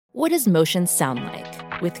What does motion sound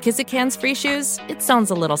like? With Kizik Hands Free Shoes, it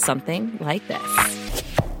sounds a little something like this.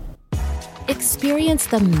 Experience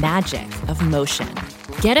the magic of motion.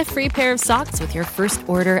 Get a free pair of socks with your first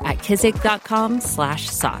order at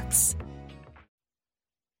kizik.com/socks.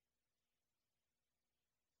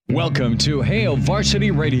 Welcome to Hail Varsity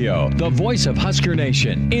Radio, the voice of Husker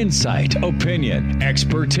Nation. Insight, opinion,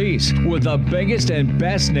 expertise, with the biggest and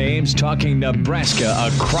best names talking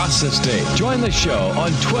Nebraska across the state. Join the show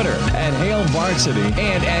on Twitter at Hail Varsity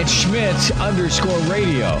and at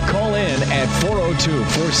Schmidt_radio. Call in at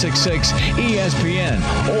 402-466-ESPN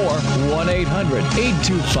or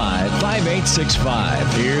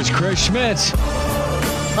 1-800-825-5865. Here's Chris Schmidt.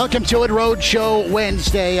 Welcome to it, Roadshow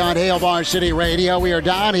Wednesday on Hail Varsity Radio. We are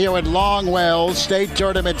down here at Longwell State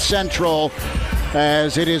Tournament Central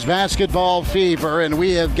as it is basketball fever, and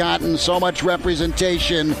we have gotten so much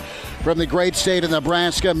representation from the great state of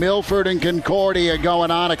Nebraska. Milford and Concordia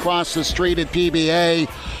going on across the street at PBA.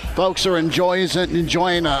 Folks are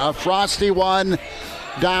enjoying a frosty one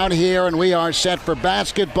down here, and we are set for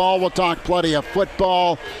basketball. We'll talk plenty of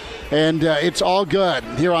football. And it's all good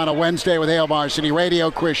here on a Wednesday with Hail Varsity Radio.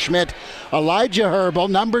 Chris Schmidt, Elijah Herbal.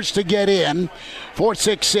 Numbers to get in,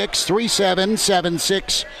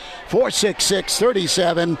 466-3776,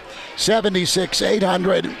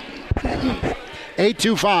 466-3776,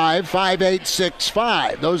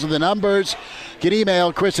 800-825-5865. Those are the numbers. You can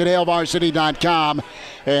email Chris at hailvarsity.com.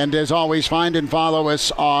 And as always, find and follow us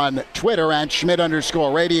on Twitter at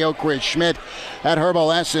Schmidt_radio. Chris Schmidt at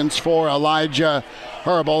Herbal Essence for Elijah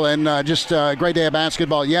Herbal. And just a great day of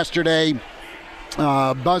basketball yesterday.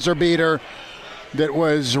 Buzzer beater that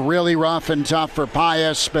was really rough and tough for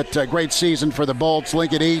Pius, but a great season for the Bolts.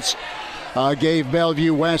 Lincoln East gave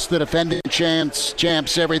Bellevue West, the defending champs,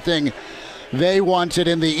 everything they wanted.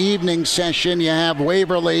 In the evening session, you have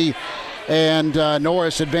Waverly and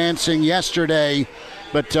Norris advancing yesterday,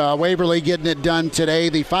 but Waverly getting it done today.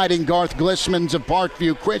 The Fighting Garth Glissmans of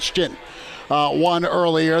Parkview Christian won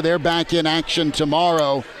earlier. They're back in action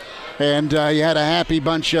tomorrow. And you had a happy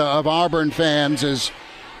bunch of Auburn fans as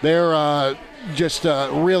they're just a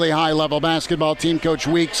really high-level basketball team. Coach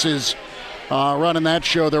Weeks is running that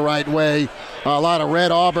show the right way. A lot of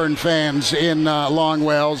Red Auburn fans in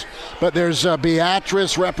Longwells. But there's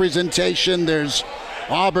Beatrice representation. There's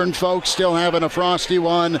Auburn folks still having a frosty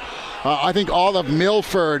one. I think all of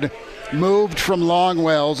Milford moved from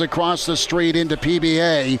Longwells across the street into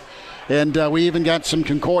PBA. And we even got some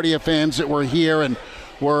Concordia fans that were here and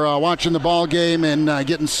were watching the ball game and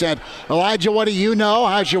getting set. Elijah, what do you know?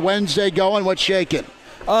 How's your Wednesday going? What's shaking?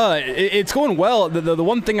 It's going well. The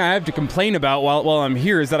one thing I have to complain about while I'm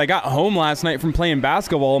here is that I got home last night from playing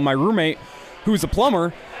basketball, and my roommate, who's a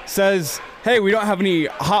plumber, says, hey, we don't have any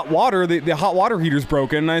hot water. The hot water heater's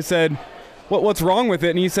broken. And I said, what's wrong with it?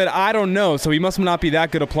 And he said, I don't know. So he must not be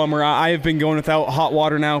that good a plumber. I have been going without hot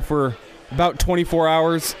water now for about 24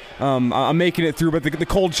 hours. I'm making it through, but the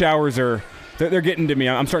cold showers they're getting to me.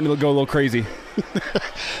 I'm starting to go a little crazy.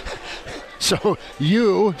 So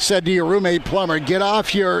you said to your roommate plumber, get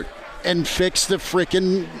off and fix the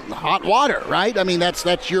freaking hot water, right? I mean, that's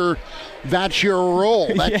your role.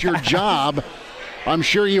 That's your job. I'm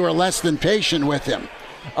sure you were less than patient with him.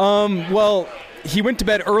 Well, he went to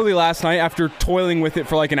bed early last night after toiling with it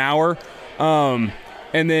for like an hour.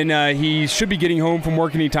 And then he should be getting home from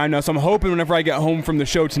work anytime now. So I'm hoping whenever I get home from the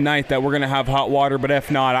show tonight that we're going to have hot water. But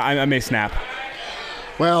if not, I may snap.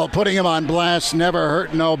 Well, putting him on blast never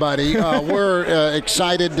hurt nobody. We're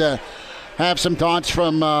excited to have some thoughts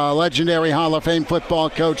from legendary Hall of Fame football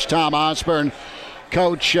coach Tom Osborne.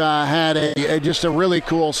 Coach had just a really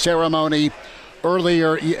cool ceremony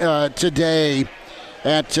earlier today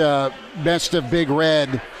at Best of Big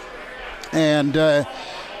Red. And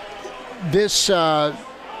this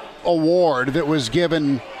award that was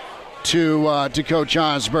given to Coach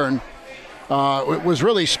Osborne, it was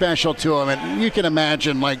really special to him. And you can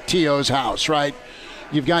imagine, like, T.O.'s house, right?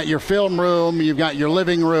 You've got your film room, you've got your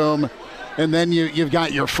living room, and then you've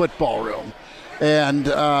got your football room. And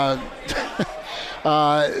the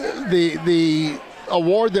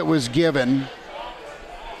award that was given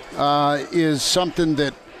is something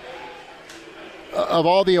that, of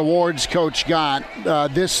all the awards Coach got,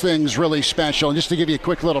 this thing's really special. And just to give you a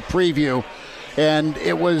quick little preview, and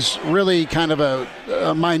it was really kind of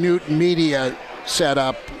a minute media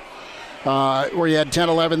setup where you had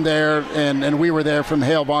 10-11 there, and we were there from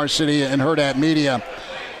Hail Varsity and Hurrdat Media.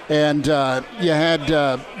 And you had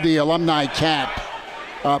the alumni cap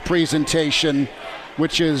presentation,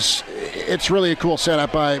 which it's really a cool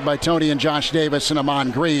setup by Tony and Josh Davis and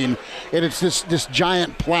Amon Green. And it's this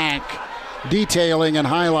giant plaque detailing and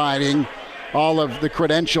highlighting all of the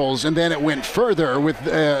credentials. And then it went further with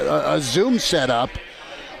a Zoom setup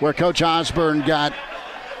where Coach Osborne got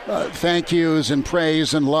thank yous and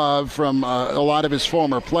praise and love from a lot of his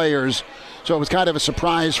former players. So it was kind of a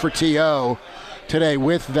surprise for T.O. today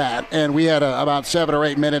with that. And we had about 7 or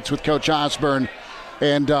 8 minutes with Coach Osborne,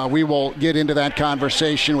 and we will get into that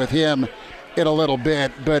conversation with him in a little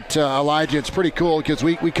bit. But Elijah, it's pretty cool because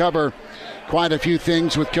we cover quite a few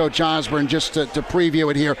things with Coach Osborne. Just to preview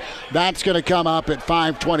it here, that's going to come up at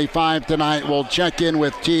 5:25 tonight. We'll check in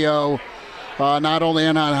with T.O. Not only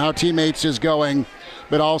on how teammates is going,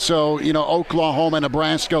 but also, Oklahoma,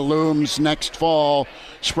 Nebraska looms next fall.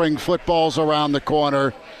 Spring football's around the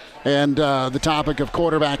corner, and the topic of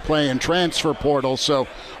quarterback play and transfer portal. So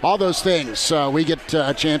all those things we get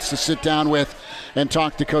a chance to sit down with and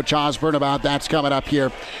talk to Coach Osborne about. That's coming up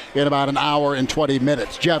here in about an hour and 20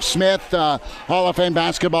 minutes. Jeff Smith, Hall of Fame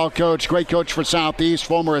basketball coach, great coach for Southeast,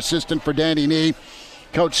 former assistant for Danny Nee.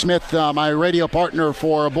 Coach Smith, my radio partner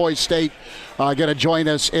for Boise State, going to join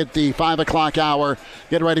us at the 5 o'clock hour.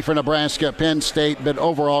 Get ready for Nebraska, Penn State, but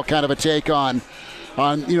overall kind of a take on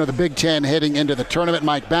the Big Ten heading into the tournament.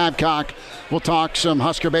 Mike Babcock will talk some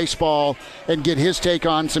Husker baseball and get his take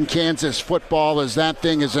on some Kansas football, as that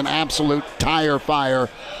thing is an absolute tire fire.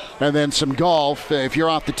 And then some golf. If you're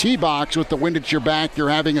off the tee box with the wind at your back, you're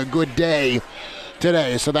having a good day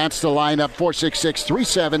today. So that's the lineup.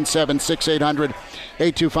 466-377-6800,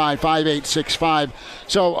 825-5865.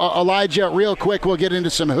 So Elijah, real quick, we'll get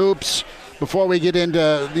into some hoops before we get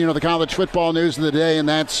into the college football news of the day, and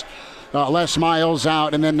that's Les Miles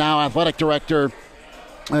out, and then now athletic director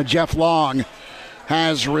Jeff Long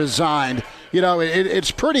has resigned.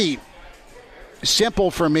 It's pretty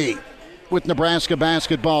simple for me with Nebraska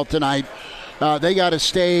basketball tonight. They got to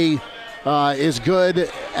stay as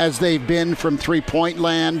good as they've been from three-point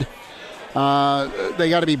land. They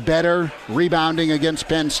got to be better rebounding against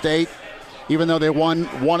Penn State. Even though they won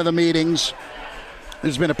one of the meetings,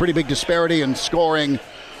 there's been a pretty big disparity in scoring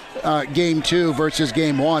game 2 versus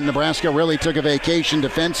game 1. Nebraska really took a vacation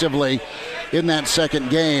defensively in that second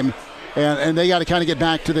game, and they got to kind of get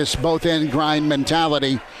back to this both-end grind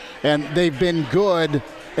mentality. And they've been good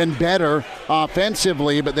and better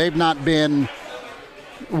offensively, but they've not been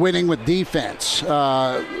winning with defense.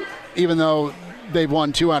 Even though they've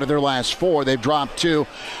won 2 out of their last 4, they've dropped 2.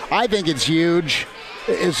 I think it's huge.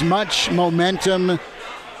 As much momentum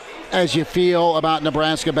as you feel about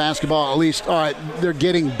Nebraska basketball, at least, all right, they're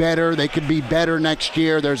getting better. They could be better next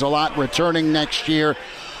year. There's a lot returning next year.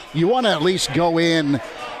 You want to at least go in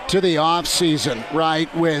to the offseason,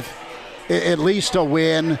 right, with at least a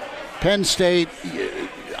win. Penn State,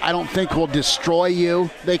 I don't think will destroy you.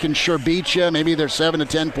 They can sure beat you. Maybe they're 7 to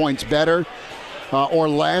 10 points better or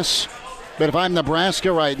less. But if I'm Nebraska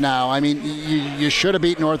right now, I mean, you should have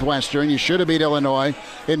beat Northwestern. You should have beat Illinois.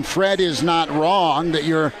 And Fred is not wrong that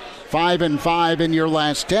you're 5-5 in your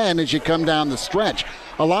last 10 as you come down the stretch.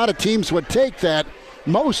 A lot of teams would take that.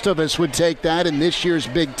 Most of us would take that in this year's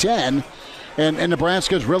Big Ten. And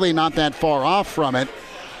Nebraska's really not that far off from it.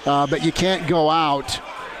 But you can't go out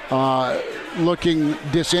looking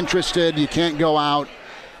disinterested. You can't go out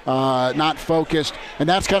not focused. And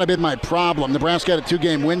that's kind of been my problem. Nebraska had a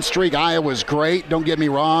 2-game win streak. Iowa's great, don't get me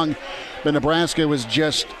wrong. But Nebraska was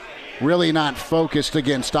just really not focused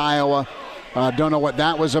against Iowa. Don't know what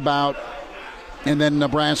that was about. And then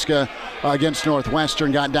Nebraska against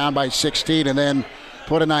Northwestern got down by 16 and then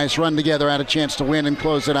put a nice run together, had a chance to win and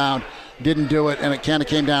close it out. Didn't do it, and it kind of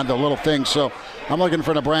came down to little things. So I'm looking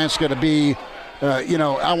for Nebraska to be,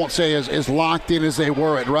 I won't say as locked in as they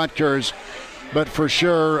were at Rutgers, but for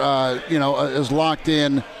sure, as locked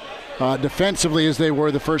in defensively as they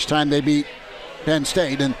were the first time they beat Penn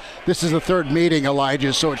State. And this is the third meeting,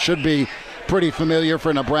 Elijah, so it should be pretty familiar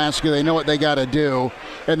for Nebraska. They know what they got to do,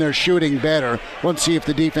 and they're shooting better. Let's see if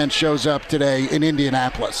the defense shows up today in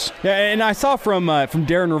Indianapolis. Yeah, and I saw from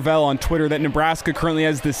Darren Ravel on Twitter that Nebraska currently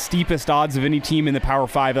has the steepest odds of any team in the Power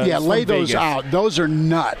 5. Yeah, lay those out. Those are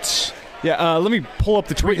nuts. Yeah, let me pull up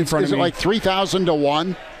the tweet in front of me. Is it like 3,000 to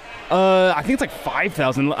 1? I think it's like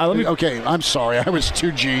 5,000. Okay, I'm sorry. I was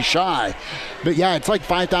 2G shy. But, yeah, it's like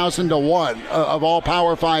 5,000 to 1 of all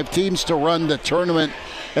Power 5 teams to run the tournament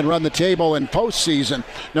and run the table in postseason.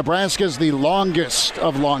 Nebraska's the longest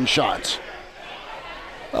of long shots.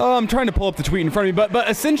 I'm trying to pull up the tweet in front of me, but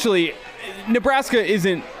essentially, Nebraska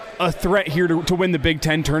isn't a threat here to win the Big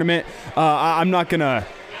Ten tournament. I'm not going to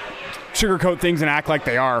sugarcoat things and act like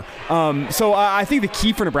they are. So I think the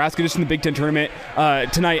key for Nebraska just in the Big Ten tournament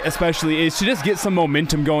tonight especially is to just get some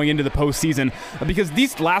momentum going into the postseason, because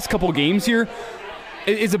these last couple games here,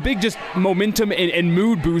 is a big just momentum and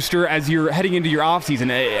mood booster as you're heading into your offseason.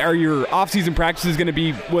 Are your offseason practices going to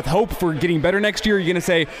be with hope for getting better next year? Are you going to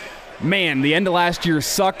say, man, the end of last year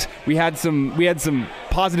sucked. We had some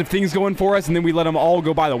positive things going for us, and then we let them all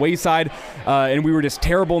go by the wayside, and we were just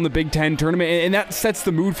terrible in the Big Ten tournament. And that sets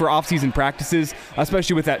the mood for offseason practices,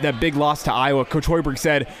 especially with that big loss to Iowa. Coach Hoiberg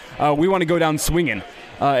said, we want to go down swinging.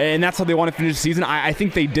 And that's how they want to finish the season. I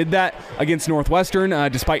think they did that against Northwestern,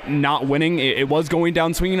 despite not winning. It was going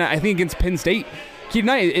down swinging. I think against Penn State, key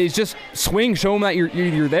tonight is just swing, show them that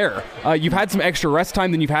you're there. You've had some extra rest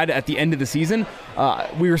time than you've had at the end of the season.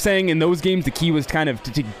 We were saying in those games the key was kind of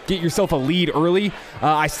to get yourself a lead early.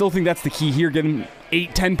 I still think that's the key here, getting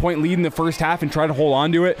 8-10 point lead in the first half and try to hold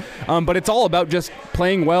on to it. But it's all about just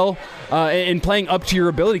playing well and playing up to your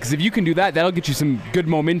ability, because if you can do that, that'll get you some good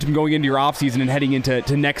momentum going into your offseason and heading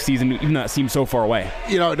into next season, even though it seems so far away.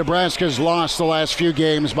 You know, Nebraska's lost the last few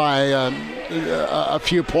games by a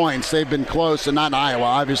few points. They've been close, and not in Iowa,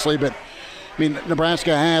 obviously, but I mean,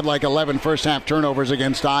 Nebraska had like 11 first-half turnovers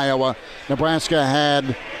against Iowa. Nebraska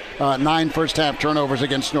had 9 first-half turnovers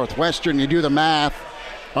against Northwestern. You do the math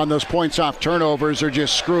on those points off turnovers, or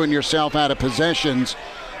just screwing yourself out of possessions.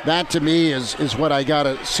 That, to me, is what I got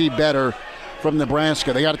to see better from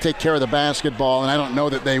Nebraska. They got to take care of the basketball, and I don't know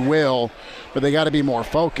that they will, but they got to be more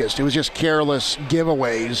focused. It was just careless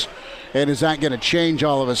giveaways, and is that going to change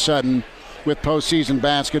all of a sudden with postseason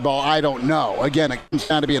basketball? I don't know. Again, it comes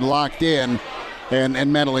down to being locked in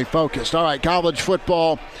and mentally focused. All right, college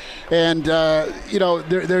football. And,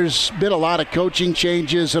 there's been a lot of coaching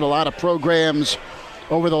changes and a lot of programs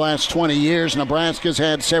over the last 20 years. Nebraska's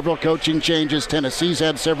had several coaching changes. Tennessee's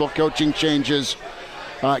had several coaching changes.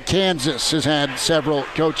 Kansas has had several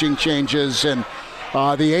coaching changes. And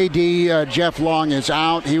the AD, Jeff Long, is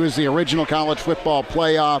out. He was the original college football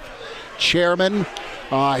playoff chairman.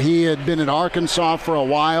 He had been in Arkansas for a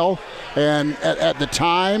while, and at the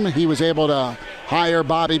time, he was able to hire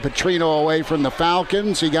Bobby Petrino away from the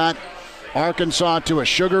Falcons. He got Arkansas to a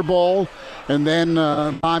Sugar Bowl, and then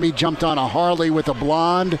Bobby jumped on a Harley with a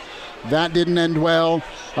blonde. That didn't end well.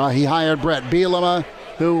 He hired Brett Bielema,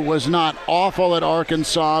 who was not awful at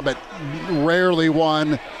Arkansas, but rarely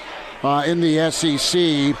won in the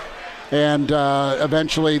SEC, and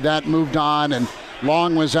eventually that moved on, and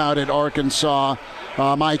Long was out at Arkansas.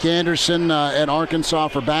 Mike Anderson at Arkansas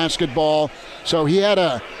for basketball. So he had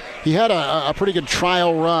a pretty good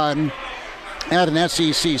trial run at an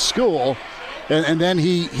SEC school, and then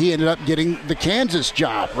he ended up getting the Kansas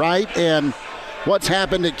job, right? And what's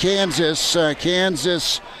happened at Kansas?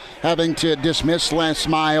 Kansas having to dismiss Les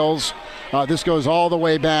Miles. This goes all the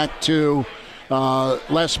way back to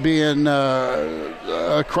Les being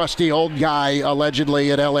a crusty old guy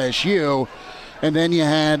allegedly at LSU. And then you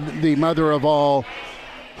had the mother of all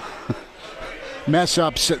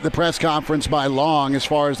mess-ups at the press conference by Long as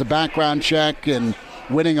far as the background check and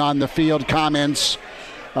winning on the field comments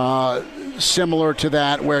similar to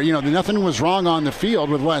that, where, nothing was wrong on the field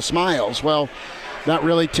with Les Miles. Well, that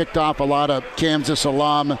really ticked off a lot of Kansas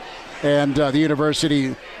alum, and the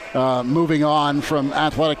university moving on from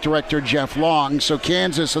athletic director Jeff Long. So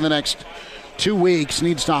Kansas in the next 2 weeks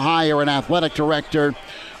needs to hire an athletic director.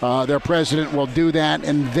 Their president will do that,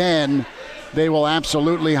 and then they will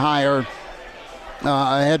absolutely hire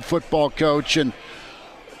a head football coach. And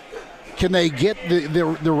can they get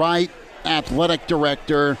the right athletic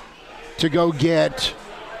director to go get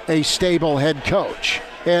a stable head coach?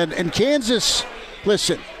 And Kansas,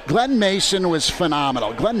 listen, Glenn Mason was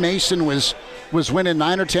phenomenal. Glenn Mason was winning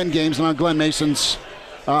 9 or 10 games. Now Glenn Mason's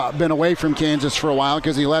been away from Kansas for a while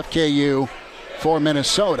because he left KU for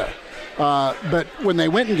Minnesota. But when they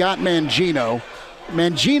went and got Mangino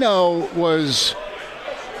was,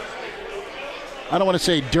 I don't want to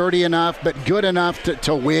say dirty enough, but good enough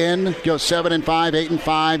to win, go 7-5,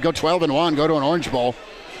 8-5, go 12-1, go to an Orange Bowl.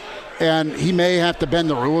 And he may have to bend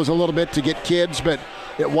the rules a little bit to get kids, but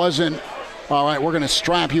it wasn't, all right, we're going to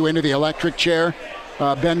strap you into the electric chair,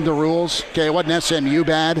 bend the rules. Okay, it wasn't SMU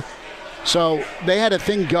bad. So they had a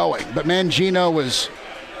thing going, but Mangino was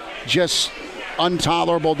just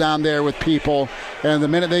intolerable down there with people, and the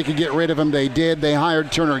minute they could get rid of him, they did. They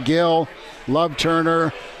hired Turner Gill. Loved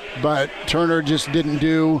Turner, but Turner just didn't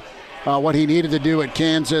do what he needed to do at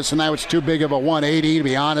Kansas, and now it's too big of a 180, to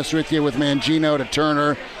be honest with you, with Mangino to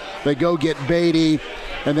Turner. They go get Beatty,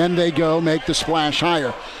 and then they go make the splash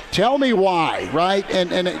hire. Tell me why, right?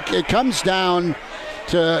 And it comes down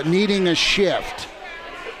to needing a shift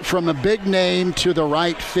from a big name to the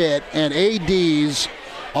right fit, and ADs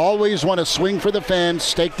always want to swing for the fence,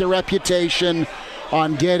 stake their reputation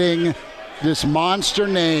on getting this monster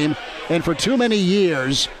name. And for too many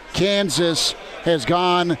years, Kansas has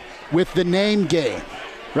gone with the name game,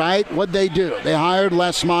 right? What'd they do? They hired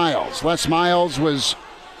Les Miles. Les Miles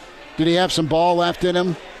did he have some ball left in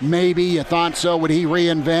him? Maybe. You thought so. Would he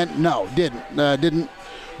reinvent? No, didn't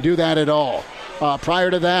do that at all. Prior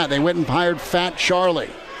to that, they went and hired Fat Charlie,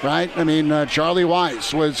 right? I mean, Charlie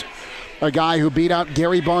Weiss was a guy who beat out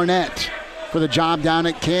Gary Barnett for the job down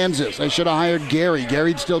at Kansas. They should have hired Gary.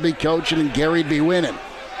 Gary'd still be coaching and Gary'd be winning.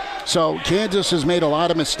 So Kansas has made a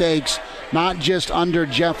lot of mistakes, not just under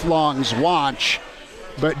Jeff Long's watch,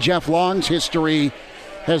 but Jeff Long's history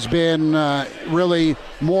has been really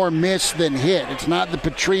more miss than hit. It's not that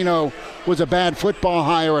Petrino was a bad football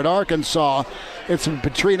hire at Arkansas. It's that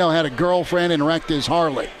Petrino had a girlfriend and wrecked his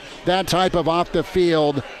Harley. That type of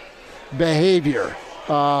off-the-field behavior.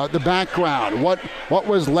 The background. What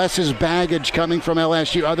was Les's baggage coming from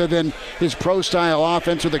LSU other than his pro-style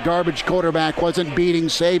offense where the garbage quarterback wasn't beating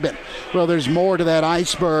Saban? Well, there's more to that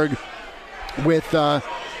iceberg with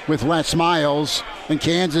Les Miles, and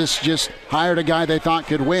Kansas just hired a guy they thought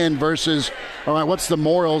could win versus, all right, what's the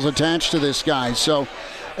morals attached to this guy? So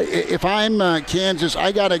if I'm Kansas,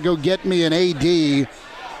 I got to go get me an AD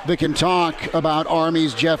that can talk about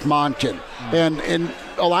Army's Jeff Monken. And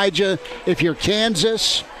Elijah, if you're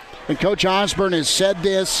Kansas, and Coach Osborne has said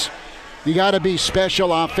this, you got to be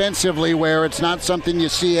special offensively where it's not something you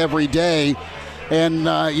see every day.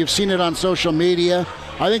 And you've seen it on social media.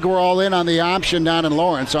 I think we're all in on the option down in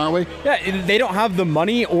Lawrence, aren't we? Yeah, they don't have the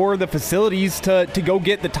money or the facilities to go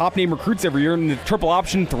get the top-name recruits every year, and the triple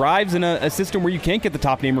option thrives in a system where you can't get the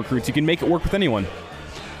top-name recruits. You can make it work with anyone.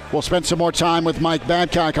 We'll spend some more time with Mike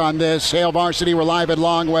Babcock on this. Hail Varsity, we're live at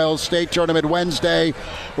Longwell State Tournament Wednesday.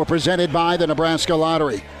 We're presented by the Nebraska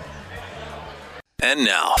Lottery. And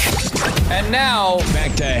now,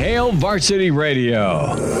 back to Hail Varsity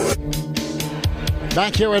Radio.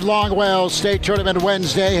 Back here at Longwell State Tournament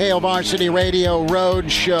Wednesday, Hail Varsity Radio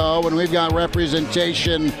Road Show, and we've got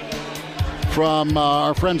representation from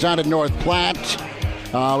our friends out at North Platte.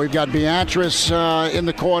 We've got Beatrice in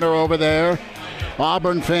the corner over there.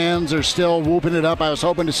 Auburn fans are still whooping it up. I was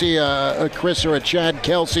hoping to see a Chris or a Chad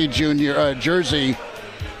Kelsey Jr. Jersey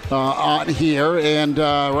on here, and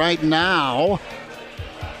right now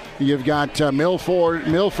you've got Milford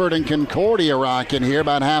and Concordia rocking here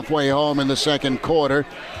about halfway home in the second quarter.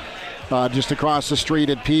 Just across the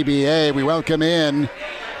street at PBA. We welcome in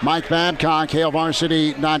Mike Babcock,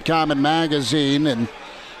 HailVarsity.com and magazine, and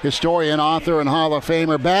historian, author, and Hall of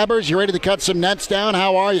Famer. Babbers, you ready to cut some nets down?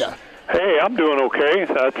 How are you? Hey, I'm doing okay.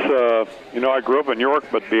 That's, I grew up in York,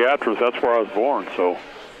 but Beatrice, that's where I was born, so.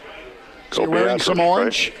 So you're wearing some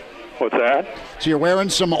orange? Right? What's that? So you're wearing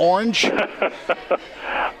some orange?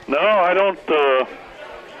 No, I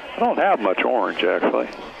don't have much orange, actually.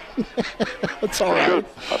 That's all right.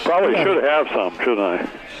 I probably should have some, shouldn't I?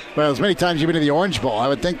 Well, as many times you've been to the Orange Bowl, I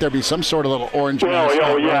would think there'd be some sort of little orange. No,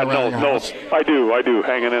 I do.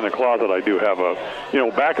 Hanging in the closet, I do have a,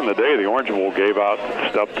 back in the day, the Orange Bowl gave out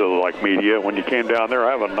stuff to, like, media. When you came down there,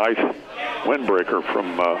 I have a nice windbreaker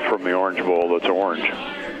from the Orange Bowl that's orange.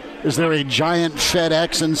 Is there a giant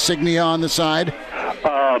FedEx insignia on the side?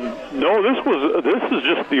 No, this is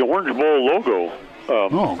just the Orange Bowl logo.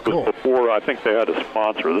 Cool. Before, I think they had a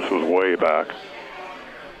sponsor. This was way back.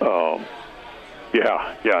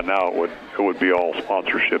 Now it would be all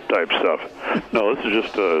sponsorship type stuff. No, this is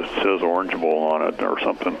just says Orange Bowl on it or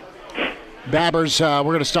something. Babbers,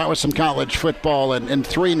 we're going to start with some college football and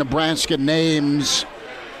three Nebraska names,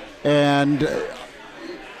 and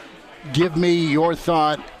give me your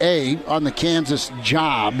thought, A, on the Kansas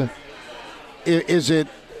job. Is it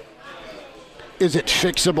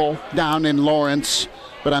fixable down in Lawrence?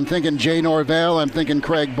 But I'm thinking Jay Norvell, I'm thinking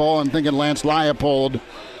Craig Bull, I'm thinking Lance Leipold.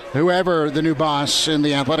 Whoever the new boss in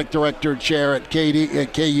the athletic director chair at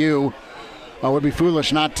KU, would be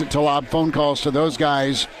foolish not to lob phone calls to those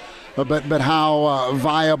guys. But how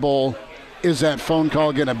viable is that phone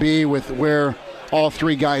call going to be with where all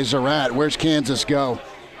three guys are at? Where's Kansas go?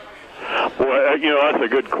 Well, that's a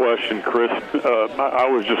good question, Chris. I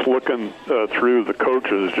was just looking through the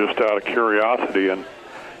coaches just out of curiosity, and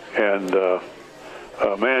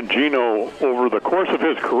Gino, over the course of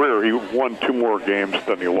his career, he won 2 more games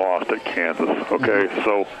than he lost at Kansas. Okay,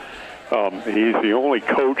 so he's the only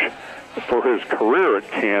coach for his career at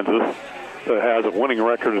Kansas that has a winning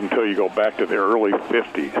record until you go back to the early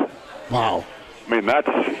 50s. Wow. I mean,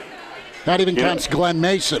 that even counts Glenn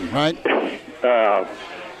Mason, right?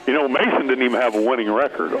 Mason didn't even have a winning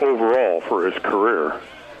record overall for his career.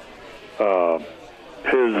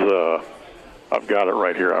 I've got it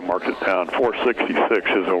right here. I marked it down. 466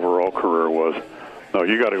 his overall career was. No,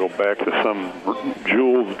 you got to go back to some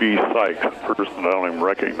Jules V. Sykes, a person I don't even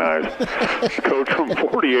recognize. Coach from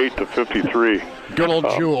 48 to 53. Good old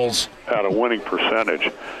Jules. Had a winning percentage.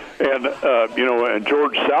 And, and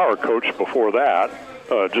George Sauer coached before that,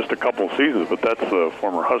 just a couple of seasons, but that's the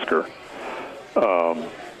former Husker.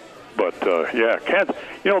 Kansas,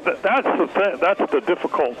 that's the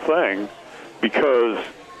difficult thing, because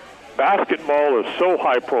basketball is so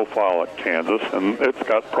high profile at Kansas, and it's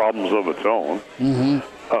got problems of its own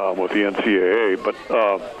with the NCAA. But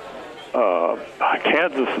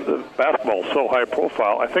Kansas basketball is so high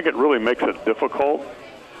profile, I think it really makes it difficult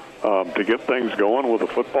to get things going with a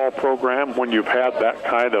football program when you've had that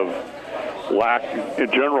kind of lack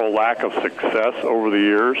of success over the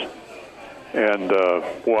years. And,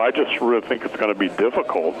 I just really think it's going to be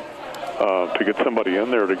difficult to get somebody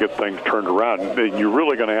in there to get things turned around. You're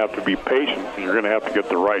really going to have to be patient, and you're going to have to get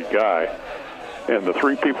the right guy. And the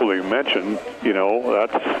three people that you mentioned,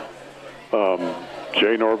 that's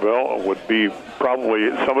Jay Norvell would be probably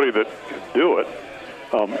somebody that could do it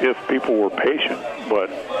if people were patient. But,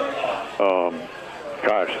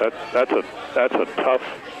 that's a tough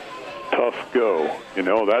go.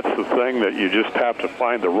 That's the thing, that you just have to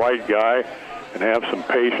find the right guy and have some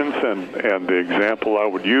patience. And the example I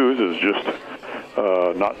would use is just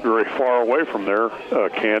not very far away from there,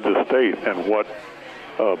 Kansas State, and what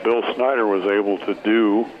Bill Snyder was able to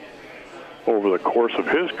do over the course of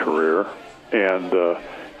his career. And,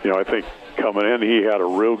 I think coming in, he had a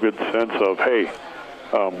real good sense of, hey,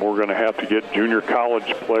 we're going to have to get junior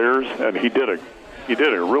college players, and he did a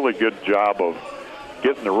really good job of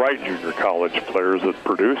getting the right junior college players that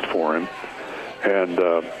produced for him, and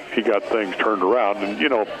he got things turned around. And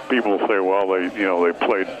people say, well, they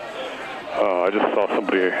played. I just saw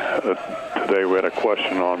somebody today. We had a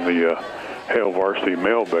question on the Hail Varsity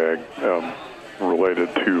mailbag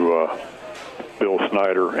related to Bill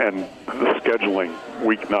Snyder and the scheduling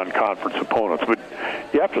weak non-conference opponents. But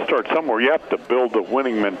you have to start somewhere. You have to build the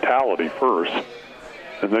winning mentality first,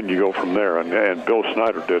 and then you go from there. And Bill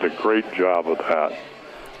Snyder did a great job of that.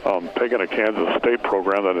 Taking a Kansas State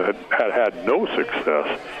program that had no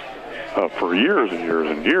success for years and years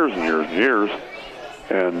and years and years and years,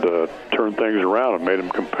 and turned things around and made them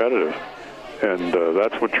competitive. And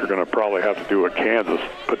that's what you're going to probably have to do at Kansas,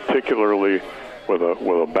 particularly with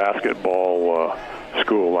a basketball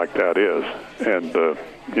school like that is. And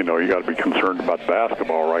you got to be concerned about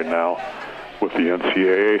basketball right now with the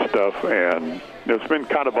NCAA stuff, and it's been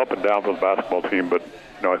kind of up and down for the basketball team, but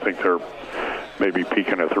I think they're maybe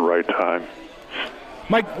peaking at the right time.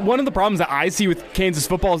 Mike, one of the problems that I see with Kansas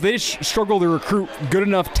football is they just struggle to recruit good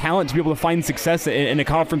enough talent to be able to find success in a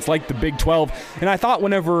conference like the Big 12. And I thought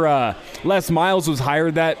whenever Les Miles was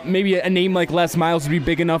hired that maybe a name like Les Miles would be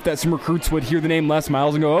big enough that some recruits would hear the name Les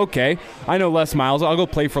Miles and go, okay, I know Les Miles, I'll go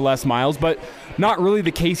play for Les Miles. But not really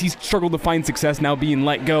the case. He's struggled to find success now being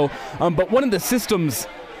let go. But one of the systems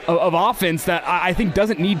of offense that I think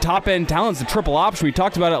doesn't need top-end talent is the triple option. We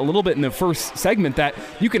talked about it a little bit in the first segment, that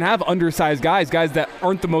you can have undersized guys that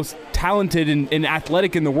aren't the most talented and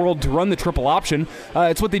athletic in the world to run the triple option.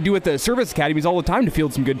 It's what they do at the service academies all the time to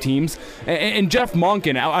field some good teams. And Jeff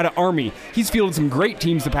Monken out of Army, he's fielded some great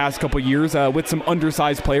teams the past couple years with some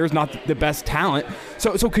undersized players, not the best talent.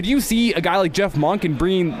 So could you see a guy like Jeff Monken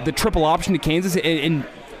bringing the triple option to Kansas, and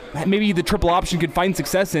maybe the triple option could find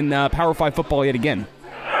success in Power 5 football yet again?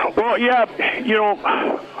 Well, yeah,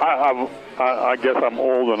 I guess I'm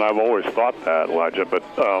old and I've always thought that, Elijah. But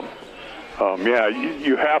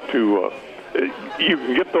you have to. You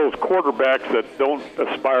can get those quarterbacks that don't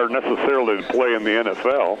aspire necessarily to play in the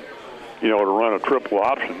NFL, to run a triple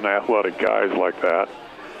option, athletic guys like that.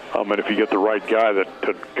 And if you get the right guy that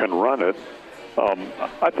can run it,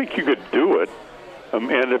 I think you could do it.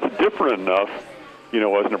 And it's different enough.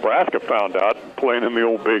 As Nebraska found out, playing in the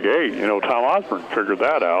old Big 8, Tom Osborne figured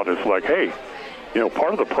that out. It's like, hey,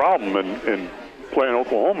 part of the problem in playing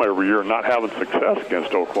Oklahoma every year and not having success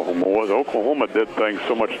against Oklahoma was Oklahoma did things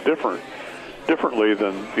so much differently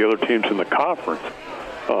than the other teams in the conference.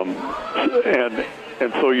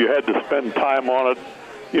 And so you had to spend time on it.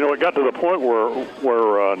 It got to the point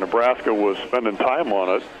where Nebraska was spending time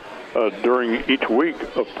on it during each week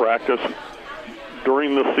of practice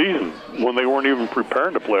during the season, when they weren't even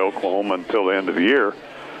preparing to play Oklahoma until the end of the year.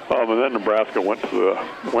 And then Nebraska went to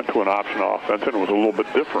an option offense, and it was a little bit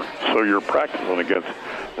different. So you're practicing against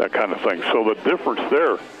that kind of thing. So the difference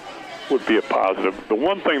there would be a positive. The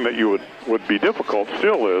one thing that would be difficult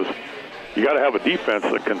still is you got to have a defense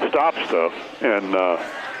that can stop stuff, and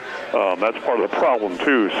that's part of the problem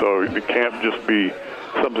too. So it can't just be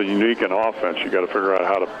something unique in offense. You got to figure out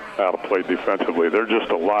how to play defensively. There are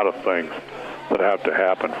just a lot of things that have to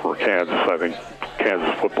happen for Kansas. I think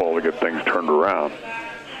Kansas football to get things turned around.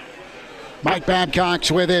 Mike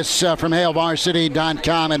Babcock's with us from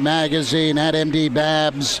HailVarsity.com and magazine at MD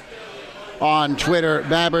Babs on Twitter.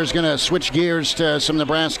 Babber's going to switch gears to some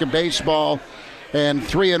Nebraska baseball, and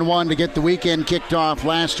 3-1 to get the weekend kicked off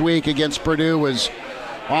last week against Purdue was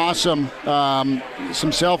awesome.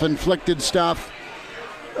 Some self-inflicted stuff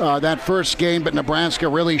that first game, but Nebraska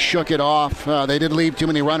really shook it off. They didn't leave too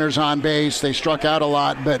many runners on base. They struck out a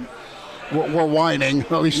lot, but we're whining.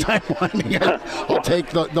 At least I'm whining. I'll take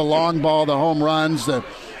the long ball, the home runs. The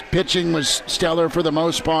pitching was stellar for the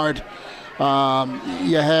most part.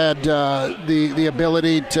 You had the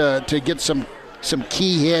ability to get some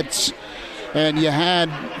key hits, and you had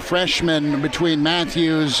freshmen between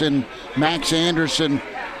Matthews and Max Anderson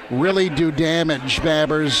really do damage.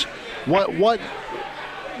 Babbers, what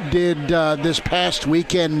did this past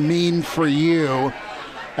weekend mean for you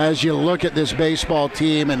as you look at this baseball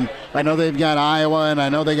team? And I know they've got Iowa, and I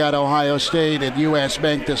know they got Ohio State at U.S.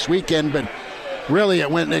 Bank this weekend, but really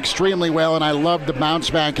it went extremely well, and I loved the bounce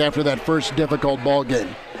back after that first difficult ball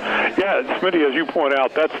game. Yeah, Smitty, as you point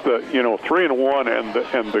out, that's the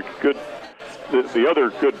 3-1, and the good. The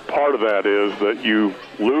other good part of that is that you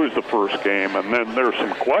lose the first game, and then there's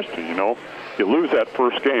some question. You lose that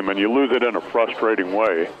first game, and you lose it in a frustrating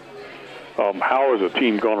way. How is a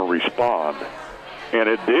team going to respond? And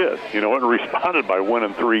it did. It responded by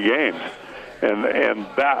winning 3 games, and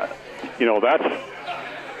that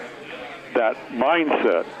that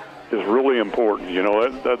mindset is really important.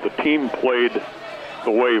 That the team played the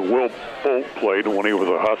way Will Bolt played when he was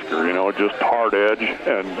a Husker. Just hard edge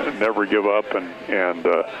and never give up and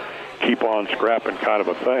keep on scrapping kind of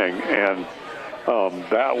a thing. And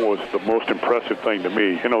that was the most impressive thing to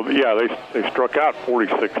me. They struck out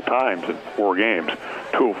 46 times in 4 games,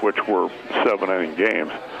 2 of which were 7-inning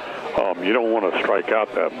games. You don't want to strike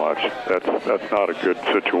out that much. That's not a good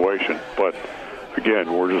situation. But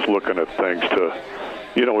again, we're just looking at things to,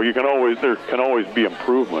 there can always be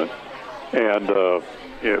improvement. And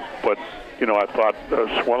but I thought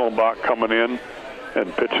Swendelbach coming in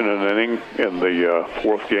and pitching an inning in the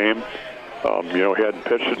 4th game. He hadn't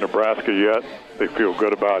pitched at Nebraska yet. They feel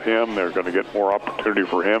good about him. They're going to get more opportunity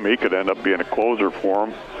for him. He could end up being a closer for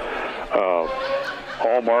him.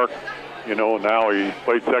 Hallmark, now he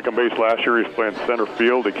played second base last year. He's playing center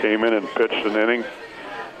field. He came in and pitched an inning.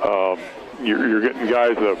 You're getting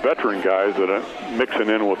guys, veteran guys, that are mixing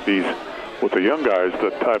in with the young guys, the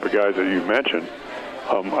type of guys that you mentioned.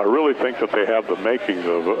 I really think that they have the makings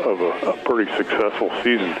of a pretty successful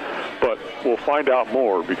season. But we'll find out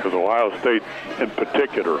more, because Ohio State in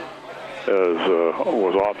particular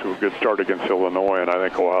was off to a good start against Illinois, and I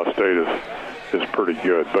think Ohio State is pretty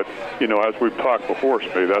good. But, as we've talked before,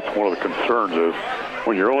 Spade, that's one of the concerns is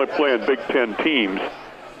when you're only playing Big Ten teams,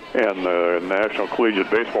 and the National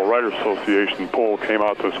Collegiate Baseball Writers Association poll came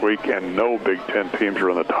out this week, and no Big Ten teams are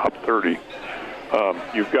in the top 30.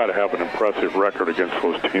 You've got to have an impressive record against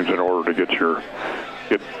those teams in order to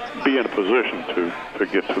be in a position to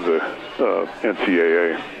get to the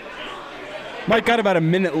NCAA. Mike, got about a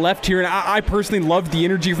minute left here, and I personally loved the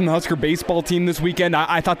energy from the Husker baseball team this weekend.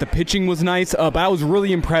 I thought the pitching was nice, but I was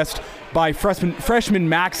really impressed by freshman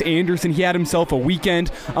Max Anderson. He had himself a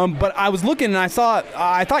weekend, but I was looking and I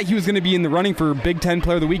thought he was going to be in the running for Big Ten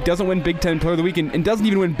Player of the Week. Doesn't win Big Ten Player of the Week, and doesn't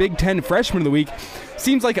even win Big Ten Freshman of the Week.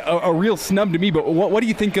 Seems like a real snub to me. But what do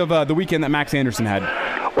you think of the weekend that Max Anderson had?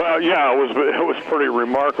 Well, yeah, it was pretty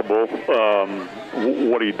remarkable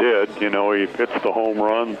what he did. He hits the home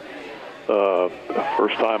run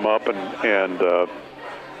first time up, and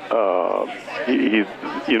he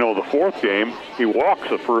the 4th game, he walks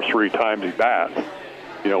the first 3 times he bats,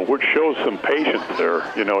 which shows some patience there.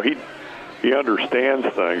 He understands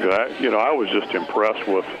things. I was just impressed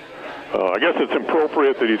with, I guess it's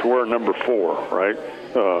appropriate that he's wearing number 4, right?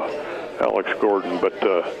 Alex Gordon. But,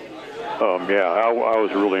 I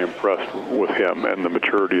was really impressed with him and the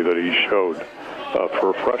maturity that he showed for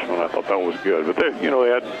a freshman. I thought that was good. But, they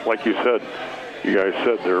had, like you said, you guys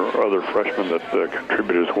said, there are other freshmen that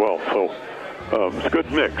contribute as well. So it's a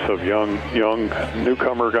good mix of young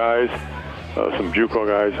newcomer guys, some JUCO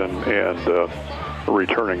guys, and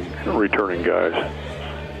returning guys.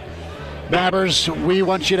 Babbers, we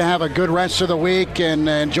want you to have a good rest of the week and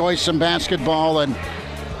enjoy some basketball and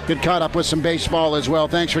get caught up with some baseball as well.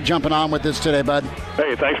 Thanks for jumping on with us today, bud.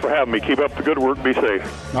 Hey, thanks for having me. Keep up the good work. Be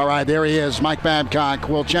safe. All right, there he is, Mike Babcock.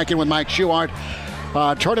 We'll check in with Mike Schuart.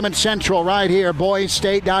 Tournament Central right here, Boys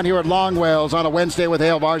State down here at Longwells on a Wednesday with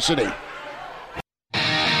Hail Varsity.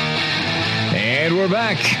 And we're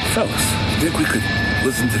back. Fellas, think we could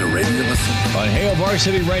Listen to the radio. Listen. On Hail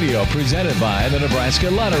Varsity Radio, presented by the Nebraska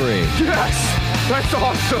Lottery. Yes! That's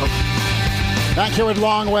awesome! Back here at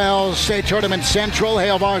Longwell State Tournament Central,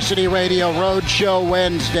 Hail Varsity Radio Roadshow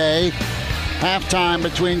Wednesday. Halftime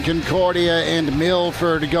between Concordia and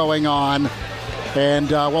Milford going on. And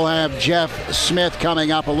we'll have Jeff Smith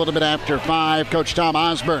coming up a little bit after 5. Coach Tom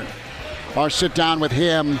Osborne. Our sit down with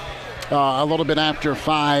him a little bit after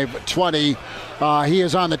 5:20. He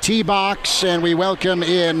is on the tee box, and we welcome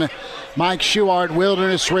in Mike Schuart,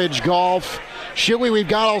 Wilderness Ridge Golf. Shuey, we've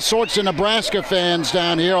got all sorts of Nebraska fans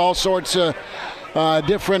down here, all sorts of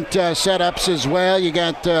different setups as well. You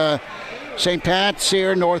got St. Pat's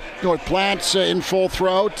here, North Platte's in full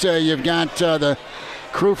throat. You've got the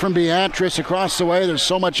crew from Beatrice across the way. There's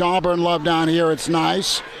so much Auburn love down here. It's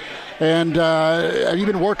nice. And have you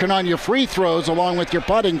been working on your free throws along with your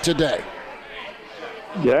putting today?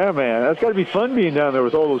 Yeah, man. That's got to be fun being down there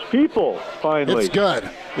with all those people, finally. It's good.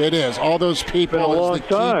 It is. All those people is the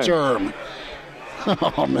key term.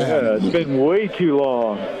 Oh, man. Yeah, it's been way too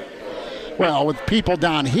long. Well, with people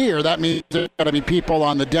down here, that means there's got to be people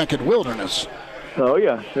on the deck at Wilderness. Oh,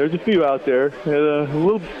 yeah. There's a few out there. A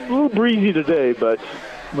little breezy today, but,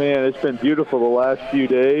 man, it's been beautiful the last few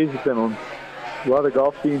days. It's been a lot of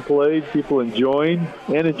golf being played, people enjoying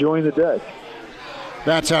the deck.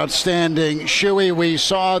 That's outstanding. Shuey, we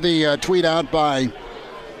saw the tweet out by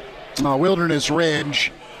Wilderness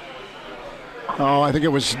Ridge. Oh, I think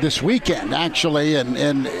it was this weekend, actually,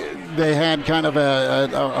 and they had kind of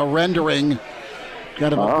a rendering,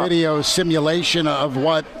 kind of a video simulation of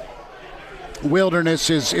what Wilderness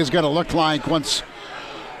is going to look like once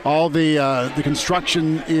all the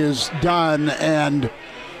construction is done. And,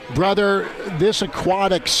 brother, this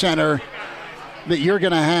aquatic center that you're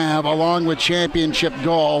going to have along with Championship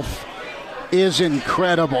Golf is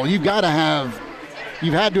incredible. You've had to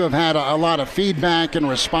have had a lot of feedback and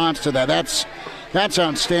response to that. That's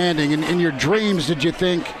outstanding. In your dreams, did you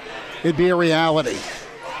think it'd be a reality?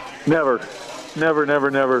 Never.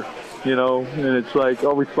 You know, and it's like,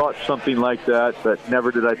 we thought something like that, but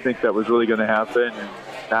never did I think that was really going to happen. And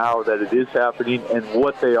now that it is happening and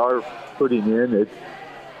what they are putting in,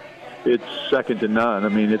 it's second to none. I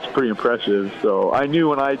mean, it's pretty impressive. So I knew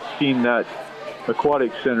when I'd seen that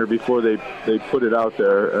aquatic center before they put it out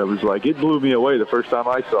there, it was like, it blew me away the first time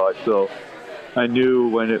I saw it. So I knew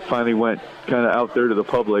when it finally went kind of out there to the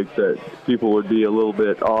public that people would be a little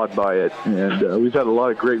bit awed by it. And we've had a lot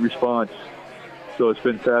of great response. So it's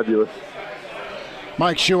been fabulous.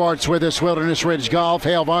 Mike Schuart's with us, Wilderness Ridge Golf,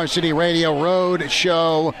 Hail Varsity Radio Road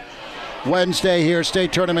Show. Wednesday here,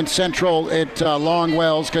 State Tournament Central at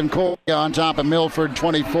Longwell's Concordia on top of Milford,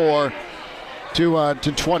 24 to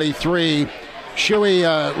 23.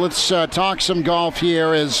 Shuey, let's talk some golf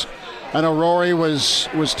here. As I know Rory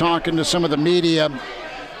was talking to some of the media,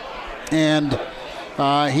 and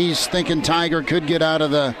he's thinking Tiger could get out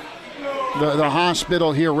of the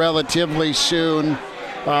hospital here relatively soon.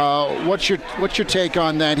 What's your take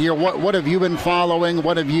on that here? What have you been following?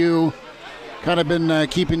 What have you kind of been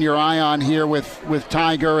keeping your eye on here with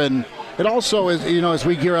Tiger? And it also is, as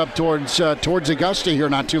we gear up towards Augusta here,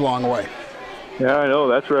 not too long away. Yeah, I know.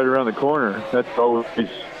 That's right around the corner. That's always a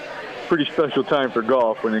pretty special time for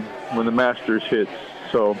golf when the Masters hits.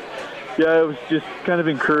 So, yeah, it was just kind of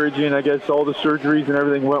encouraging. I guess all the surgeries and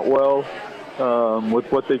everything went well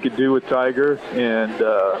with what they could do with Tiger. And,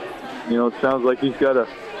 it sounds like he's got a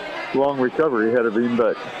long recovery ahead of him.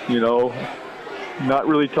 But, not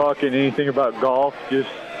really talking anything about golf, just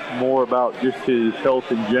more about just his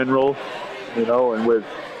health in general, and with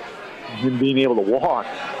him being able to walk,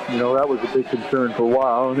 that was a big concern for a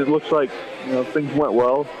while. And it looks like, things went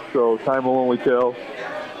well, so time will only tell.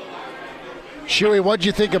 Shuey, what'd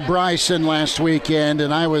you think of Bryson last weekend?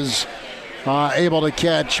 And I was able to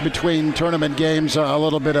catch between tournament games a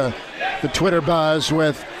little bit of the Twitter buzz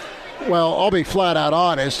with, well, I'll be flat out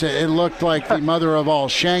honest, it looked like the mother of all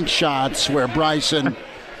shank shots where Bryson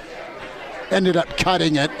ended up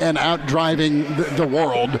cutting it and out-driving the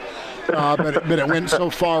world. But it went so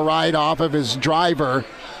far right off of his driver,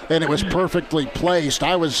 and it was perfectly placed.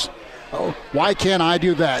 Why can't I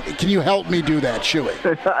do that? Can you help me do that, Shuey?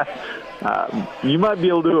 You might be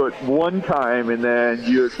able to do it one time, and then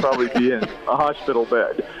you'd probably be in a hospital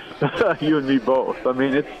bed. You and me both. I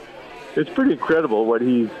mean, it's pretty incredible what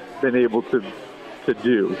he's been able to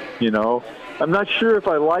do. I'm not sure if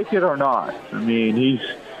I like it or not. I mean, he's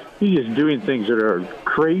just doing things that are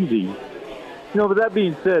crazy. But that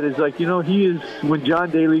being said, it's like, when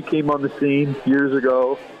John Daly came on the scene years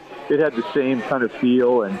ago, it had the same kind of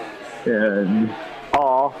feel and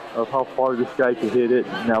awe of how far this guy could hit it.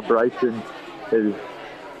 And now Bryson has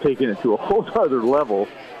taken it to a whole other level,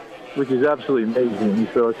 which is absolutely amazing.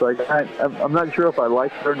 So it's like, I'm not sure if I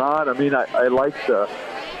like it or not. I mean, I like the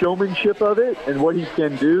showmanship of it and what he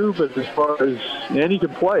can do, but as far as, and he can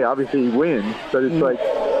play, obviously he wins, but it's like,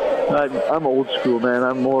 I'm old school, man.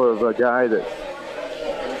 I'm more of a guy that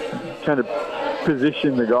kind of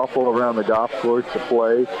position the golf ball around the golf course to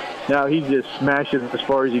play. Now he just smashes as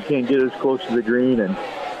far as he can, get as close to the green and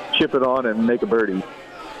chip it on and make a birdie.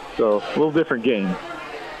 So a little different game.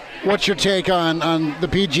 What's your take on the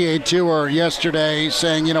PGA Tour yesterday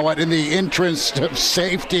saying, you know what, in the interest of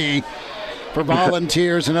safety for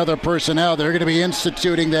volunteers and other personnel, they're going to be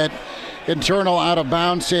instituting that internal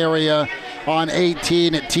out-of-bounds area on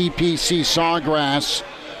 18 at TPC Sawgrass.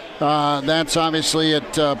 That's obviously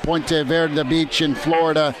at Puente Verde Beach in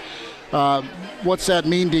Florida. What's that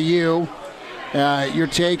mean to you? Your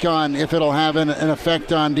take on if it'll have an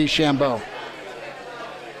effect on DeChambeau?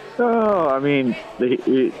 Oh, I mean,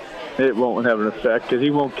 it won't have an effect because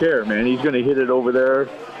he won't care, man. He's going to hit it over there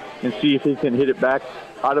and see if he can hit it back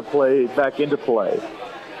out of play, back into play.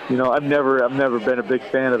 You know, I've never been a big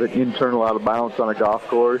fan of an internal out of bounds on a golf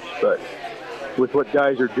course, but with what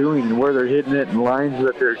guys are doing and where they're hitting it and lines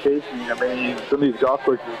that they're taking, I mean, some of these golf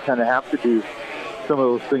courses kind of have to do some of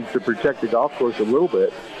those things to protect the golf course a little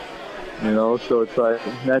bit. You know, so it's like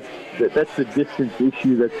that's the distance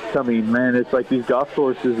issue that's coming, man. It's like these golf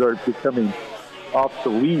courses are becoming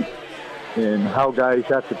obsolete in how guys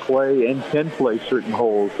have to play and can play certain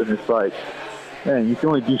holes, and it's like, man, you can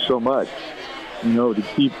only do so much, you know, to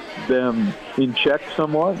keep them in check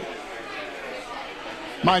somewhat.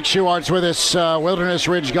 Mike Schuart's with us, Wilderness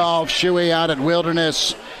Ridge Golf, Shuey out at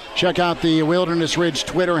Wilderness. Check out the Wilderness Ridge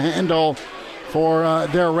Twitter handle for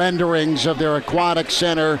their renderings of their aquatic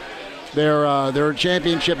center, their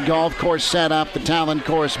championship golf course setup, the talent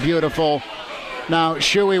course, beautiful. Now,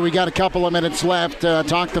 Shuey, we got a couple of minutes left.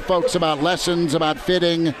 Talk to folks about lessons, about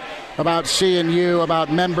fitting, about CNU,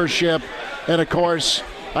 about membership, and of course,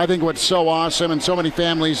 I think what's so awesome, and so many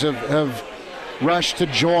families have rushed to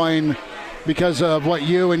join because of what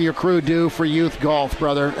you and your crew do for youth golf,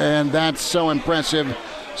 brother, and that's so impressive.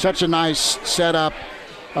 Such a nice setup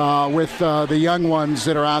with the young ones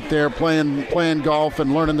that are out there playing golf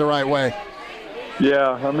and learning the right way.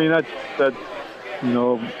 Yeah, I mean that's you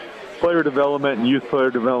know, player development and youth player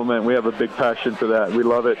development. We have a big passion for that. We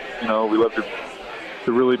love it. You know, we love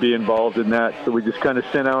to really be involved in that. So we just kind of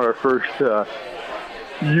sent out our first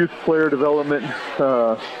youth player development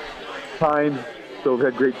time. So we've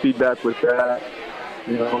had great feedback with that.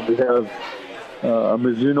 You know, we have a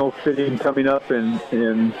Mizuno fitting coming up in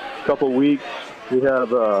a couple of weeks. We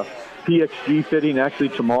have a PXG fitting actually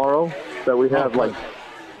tomorrow that we have like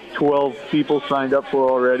 12 people signed up for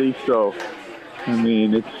already. So, I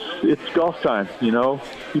mean, it's golf time, you know.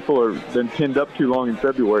 People have been pinned up too long in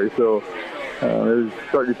February, so they're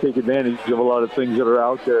starting to take advantage of a lot of things that are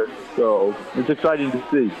out there. So it's exciting to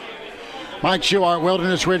see. Mike Schuart,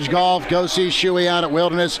 Wilderness Ridge Golf. Go see Shuey out at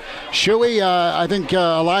Wilderness. Shuey, I think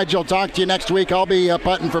Elijah will talk to you next week. I'll be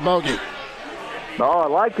putting for bogey. Oh, I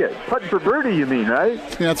like it. Putting for birdie, you mean, right?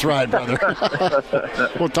 That's right, brother.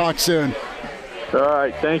 We'll talk soon. All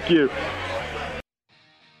right, thank you.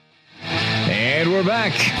 And we're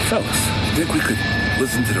back. Fellas, think we could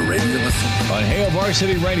listen to the radio listen? On Hail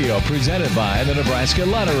Varsity Radio, presented by the Nebraska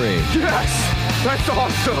Lottery. Yes! That's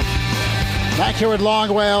awesome! Back here at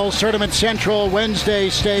Longwell, Tournament Central, Wednesday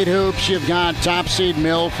State Hoops. You've got top seed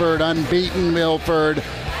Milford, unbeaten Milford,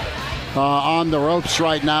 on the ropes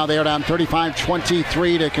right now. They are down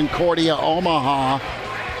 35-23 to Concordia, Omaha.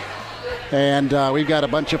 And we've got a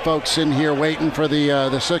bunch of folks in here waiting for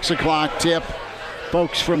the 6 o'clock tip.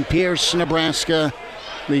 Folks from Pierce, Nebraska.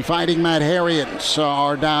 The Fighting Madharians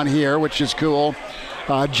are down here, which is cool.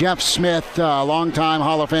 Jeff Smith, longtime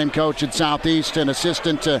Hall of Fame coach at Southeast and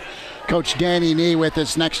assistant to Coach Danny Nee with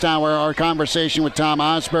us. Next hour, our conversation with Tom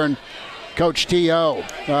Osborne, Coach T.O.,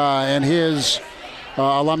 and his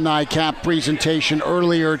alumni cap presentation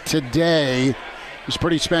earlier today. It was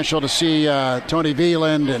pretty special to see Tony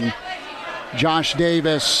Veland and Josh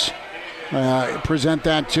Davis present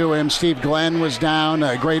that to him. Steve Glenn was down,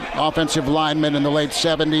 a great offensive lineman in the late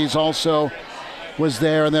 70s also was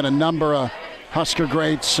there, and then a number of Husker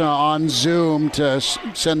greats on Zoom to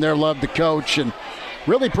send their love to Coach, and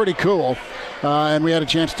really pretty cool. And we had a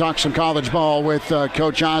chance to talk some college ball with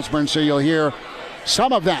Coach Osborne, so you'll hear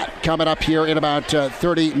some of that coming up here in about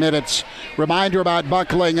 30 minutes. Reminder about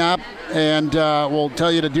buckling up, and we'll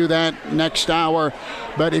tell you to do that next hour.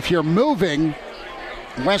 But if you're moving,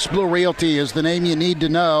 West Blue Realty is the name you need to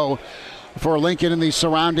know for Lincoln and the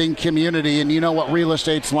surrounding community, and you know what real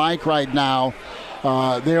estate's like right now.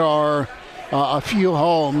 There are a few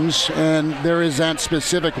homes, and there is that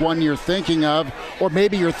specific one you're thinking of, or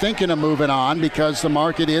maybe you're thinking of moving on because the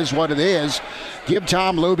market is what it is, give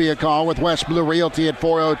Tom Luby a call with West Blue Realty at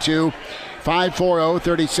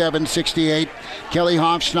 402-540-3768. Kelly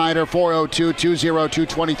Hofschneider,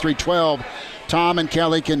 402-202-2312. Tom and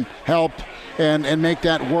Kelly can help and make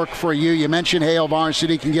that work for you. You mentioned Hail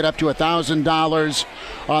Varsity can get up to $1,000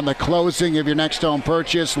 on the closing of your next home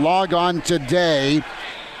purchase. Log on today,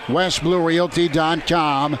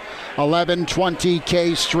 westbluerealty.com, 1120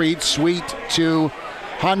 K Street, Suite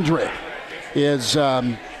 200 is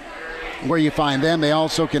where you find them. They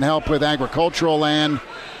also can help with agricultural land,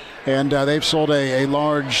 and they've sold a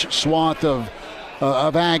large swath of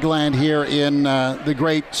ag land here in the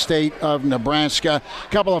great state of Nebraska. A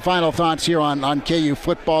couple of final thoughts here on KU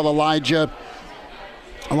football, Elijah.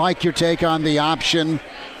 I like your take on the option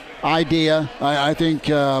idea. I think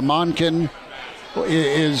Monken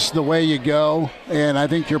is the way you go, and I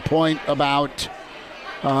think your point about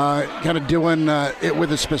kind of doing it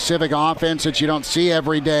with a specific offense that you don't see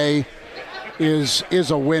every day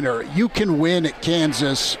is a winner. You can win at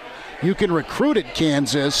Kansas. You can recruit at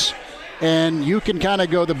Kansas. And you can kind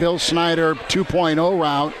of go the Bill Snyder 2.0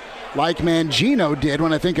 route like Mangino did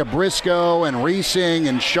when I think of Briscoe and Reesing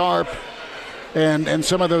and Sharp and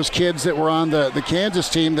some of those kids that were on the Kansas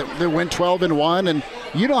team that went 12-1. And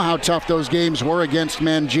you know how tough those games were against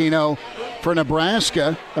Mangino for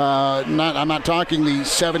Nebraska. I'm not talking the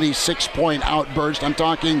 76-point outburst. I'm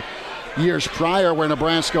talking years prior where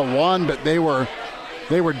Nebraska won, but they were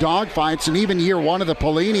dogfights. And even year one of the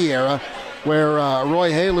Pelini era, where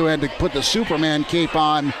Roy Halu had to put the Superman cape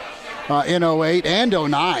on in 08 and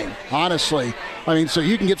 09, honestly. I mean, so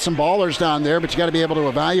you can get some ballers down there, but you got to be able to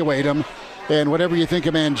evaluate them. And whatever you think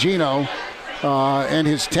of Mangino and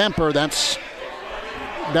his temper, that's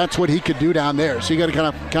what he could do down there. So you got to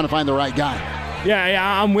kind of find the right guy.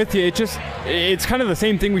 Yeah, I'm with you. It's kind of the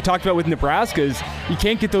same thing we talked about with Nebraska. Is you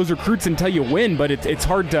can't get those recruits until you win, but it's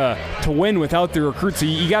hard to win without the recruits. So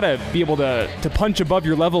you got to be able to punch above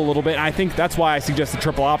your level a little bit. And I think that's why I suggest the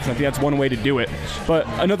triple option. I think that's one way to do it. But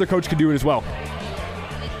another coach could do it as well.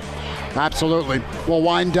 Absolutely. We'll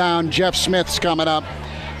wind down. Jeff Smith's coming up.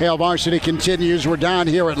 Hail Varsity continues. We're down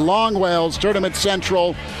here at Longwells Tournament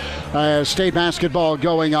Central. State basketball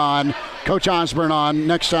going on. Coach Osborne on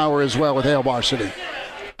next hour as well with Hail Varsity.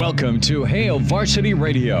 Welcome to Hail Varsity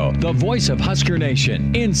Radio, the voice of Husker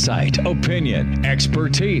Nation. Insight, opinion,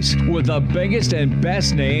 expertise, with the biggest and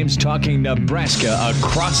best names talking Nebraska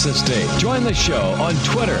across the state. Join the show on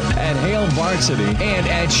Twitter at Hail Varsity and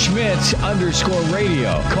at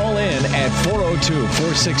Schmidt_radio. Call in at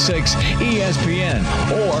 402-466-ESPN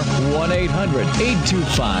or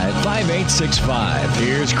 1-800-825-5865.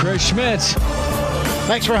 Here's Chris Schmidt.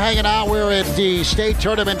 Thanks for hanging out. We're at the State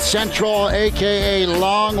Tournament Central, a.k.a.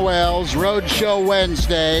 Longwells Roadshow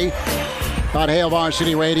Wednesday on Hail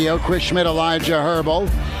Varsity Radio. Chris Schmidt, Elijah Herbal.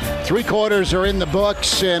 3 quarters are in the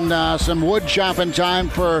books, and some wood chopping time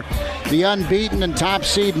for the unbeaten and top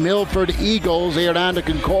seed Milford Eagles. They are down to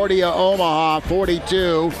Concordia, Omaha,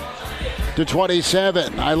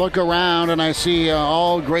 42-27. I look around and I see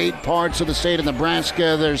all great parts of the state of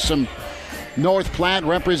Nebraska. There's some North Platte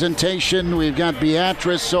representation. We've got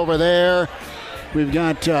Beatrice over there. We've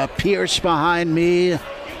got Pierce behind me.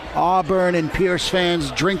 Auburn and Pierce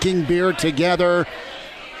fans drinking beer together.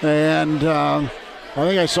 And I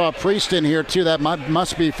think I saw a priest in here, too. That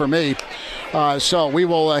must be for me. So we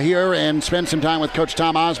will hear and spend some time with Coach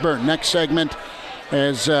Tom Osborne next segment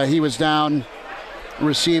as he was down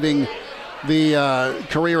receiving the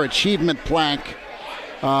Career Achievement plaque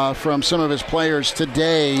from some of his players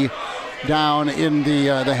today down in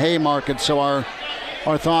the Haymarket. So our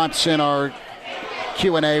thoughts and our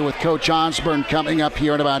Q&A with Coach Osborne coming up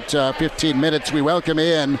here in about 15 minutes. We welcome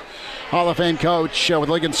in Hall of Fame coach with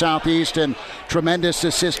Lincoln Southeast and tremendous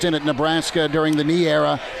assistant at Nebraska during the knee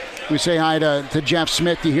era. We say hi to Jeff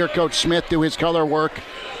Smith. You hear Coach Smith do his color work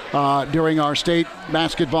during our state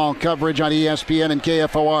basketball coverage on ESPN and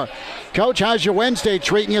KFOR. Coach, how's your Wednesday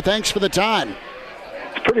treating you? Thanks for the time.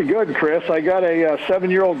 Pretty good, Chris. I got a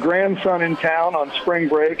 7-year-old grandson in town on spring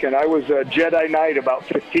break, and I was a Jedi Knight about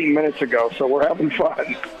 15 minutes ago, so we're having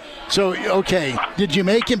fun. So, okay, did you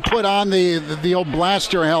make him put on the old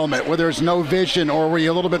blaster helmet where there's no vision, or were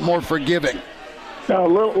you a little bit more forgiving? No, a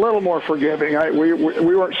little more forgiving. We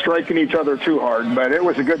weren't striking each other too hard, but it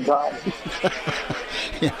was a good time.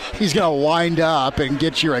 He's going to wind up and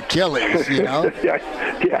get your Achilles, you know?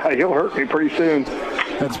 yeah, he'll hurt me pretty soon.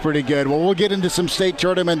 That's pretty good. Well, we'll get into some state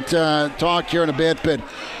tournament talk here in a bit, but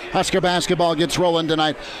Husker basketball gets rolling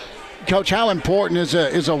tonight. Coach, how important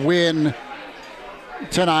is a win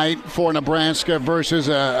tonight for Nebraska versus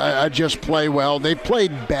a just play well. They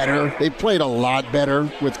played better. They played a lot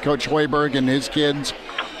better with Coach Hoiberg and his kids,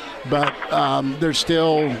 but they're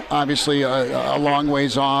still obviously a long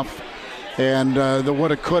ways off. And the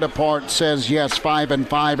woulda, coulda part says yes,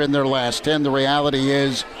 5-5 in their last 10. The reality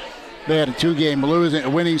is they had a 2-game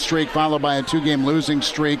winning streak followed by a 2-game losing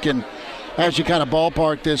streak. And as you kind of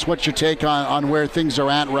ballpark this, what's your take on where things are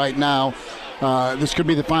at right now? This could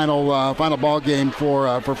be the final ball game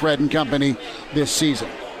for Fred and company this season.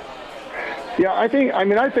 Yeah,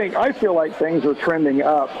 I feel like things are trending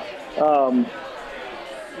up.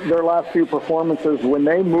 Their last few performances, when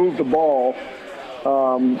they move the ball,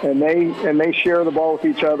 and they share the ball with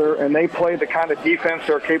each other, and they play the kind of defense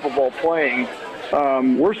they're capable of playing,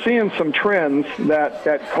 we're seeing some trends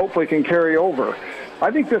that hopefully can carry over. I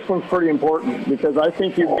think this one's pretty important because I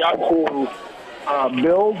think you've got to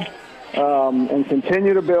build and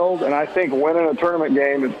continue to build, and I think winning a tournament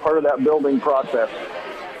game is part of that building process.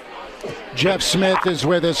 Jeff Smith is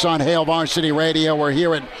with us on Hail Varsity Radio. We're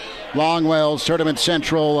here at Longwell's Tournament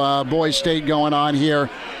Central, Boys State going on here.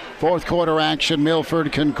 Fourth quarter action,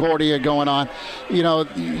 Milford, Concordia going on. You know,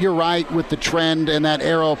 you're right with the trend and that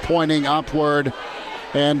arrow pointing upward,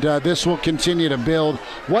 and this will continue to build.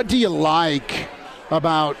 What do you like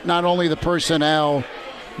about not only the personnel,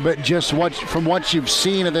 but just from what you've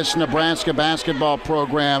seen of this Nebraska basketball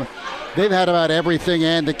program? They've had about everything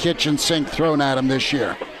and the kitchen sink thrown at them this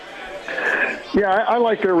year. Yeah, I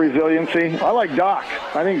like their resiliency. I like Doc.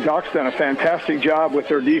 I think Doc's done a fantastic job with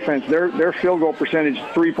their defense. Their field goal percentage,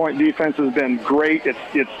 3-point defense has been great.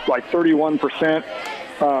 It's like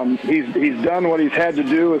 31%. He's done what he's had to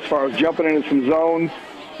do as far as jumping into some zones.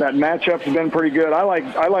 That matchup's been pretty good. I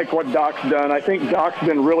like what Doc's done. I think Doc's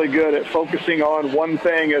been really good at focusing on one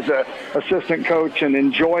thing as an assistant coach and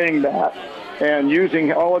enjoying that and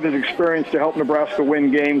using all of his experience to help Nebraska win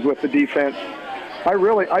games with the defense.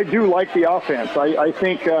 I do like the offense. I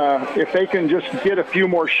think if they can just get a few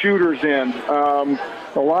more shooters in, a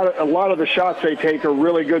lot of the shots they take are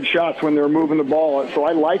really good shots when they're moving the ball. So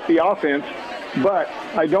I like the offense, but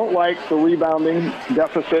I don't like the rebounding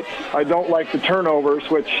deficits. I don't like the turnovers,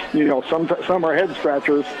 which some are head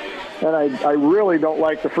scratchers, and I really don't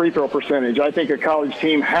like the free throw percentage. I think a college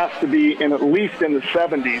team has to be at least in the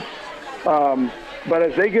 70s. But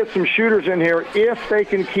as they get some shooters in here, if they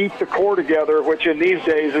can keep the core together, which in these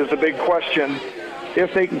days is a big question,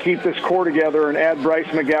 if they can keep this core together and add Bryce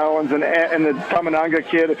McGowan's and the Tamananga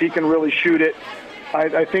kid, if he can really shoot it,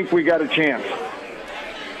 I think we got a chance.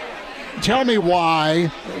 Tell me why,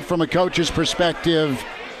 from a coach's perspective,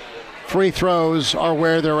 free throws are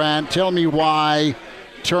where they're at. Tell me why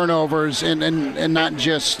turnovers and not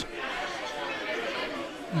just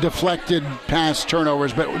deflected pass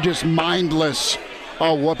turnovers, but just mindless,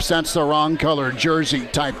 oh, whoops, that's the wrong color jersey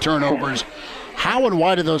type turnovers. How and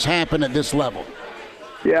why do those happen at this level?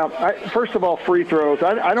 Yeah, first of all, free throws.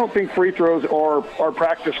 I don't think free throws are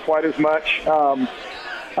practiced quite as much.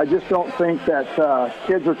 I just don't think that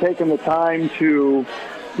kids are taking the time to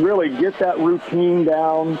really get that routine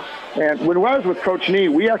down. And when I was with Coach Nee,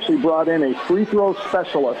 we actually brought in a free throw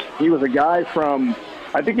specialist. He was a guy from,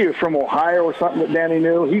 I think he was from Ohio or something that Danny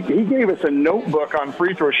knew. He gave us a notebook on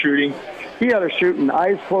free throw shooting. He had us shooting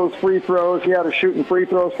eyes closed free throws. He had us shooting free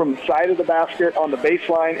throws from the side of the basket on the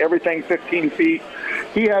baseline, everything 15 feet.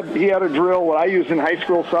 He had a drill, what I used in high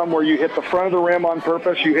school some, where you hit the front of the rim on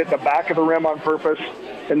purpose, you hit the back of the rim on purpose,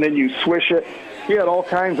 and then you swish it. He had all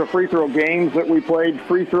kinds of free throw games that we played,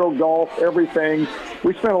 free throw golf, everything.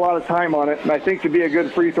 We spent a lot of time on it, and I think to be a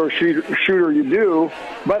good free throw shooter you do,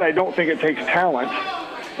 but I don't think it takes talent.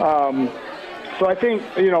 So I think,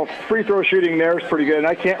 free throw shooting there is pretty good.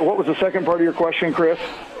 And what was the second part of your question, Chris?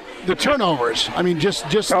 The turnovers. I mean, just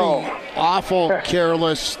the awful,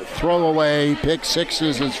 careless, throwaway, pick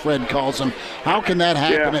sixes, as Fred calls them. How can that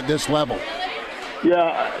happen at this level?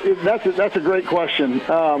 Yeah, that's a great question.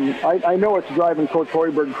 I know it's driving Coach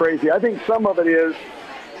Hoiberg crazy. I think some of it is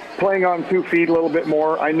playing on 2 feet a little bit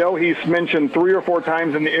more. I know he's mentioned 3 or 4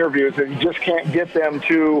 times in the interviews that he just can't get them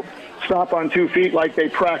to stop on 2 feet like they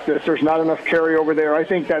practice. There's not enough carryover there. I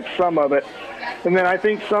think that's some of it. And then I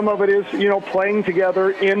think some of it is, playing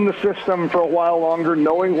together in the system for a while longer,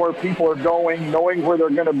 knowing where people are going, knowing where they're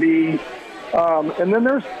going to be. And then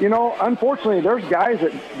there's, unfortunately, there's guys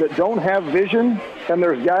that don't have vision, and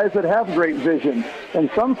there's guys that have great vision. And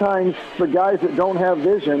sometimes the guys that don't have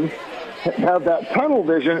vision have that tunnel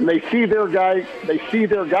vision, and they see their guy,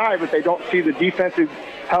 but they don't see the defensive,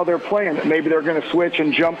 how they're playing it. Maybe they're going to switch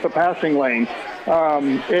and jump the passing lane.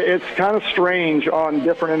 It's kind of strange on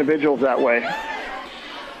different individuals that way.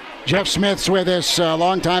 Jeff Smith's with us,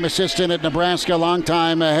 longtime assistant at Nebraska,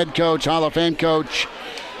 longtime head coach, Hall of Fame coach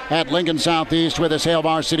at Lincoln Southeast, with us, Hail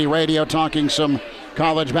Varsity Radio, talking some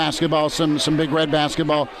college basketball, some Big Red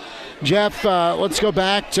basketball. Jeff, let's go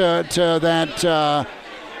back to that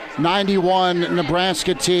 91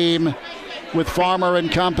 Nebraska team with Farmer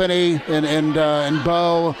and company and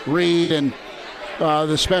Bo, Reed, and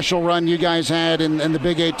the special run you guys had in the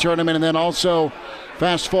Big 8 tournament, and then also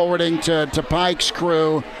fast forwarding to Pike's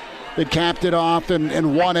crew that capped it off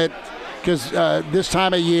and won it, because this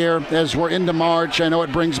time of year, as we're into March, I know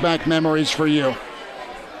it brings back memories for you.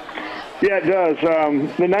 Yeah, it does.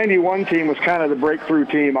 The 91 team was kind of the breakthrough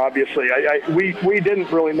team, obviously. We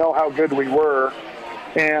didn't really know how good we were,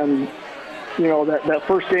 and that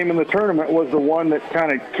first game in the tournament was the one that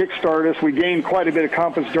kind of kick-started us. We gained quite a bit of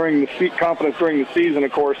confidence during the season,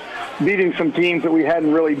 of course, beating some teams that we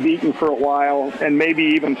hadn't really beaten for a while, and maybe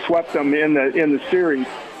even swept them in the series.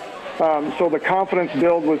 So the confidence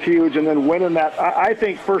build was huge, and then winning that, I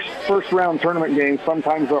think first round tournament games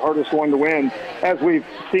sometimes the hardest one to win, as we've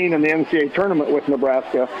seen in the NCAA tournament with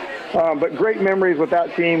Nebraska. But great memories with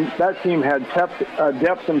that team. That team had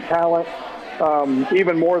depth and talent,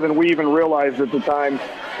 even more than we even realized at the time.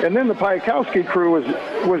 And then the Piakowski crew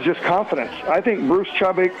was just confidence. I think Bruce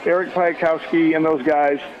Chubbuck, Eric Piakowski, and those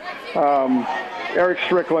guys, Eric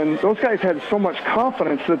Strickland, those guys had so much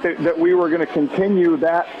confidence that we were going to continue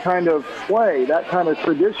that kind of play, that kind of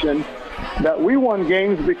tradition, that we won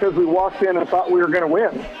games because we walked in and thought we were going to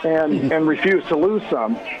win and refused to lose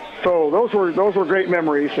some. So those were great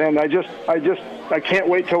memories, and I can't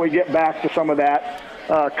wait till we get back to some of that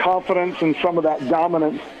confidence and some of that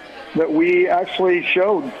dominance that we actually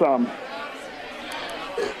showed some.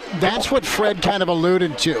 That's what Fred kind of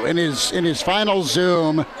alluded to in his final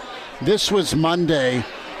Zoom. This was Monday.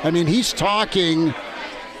 I mean, he's talking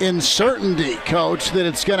in certainty, Coach, that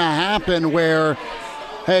it's going to happen where,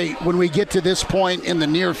 hey, when we get to this point in the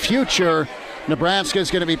near future, Nebraska is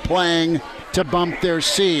going to be playing to bump their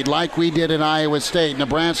seed like we did at Iowa State.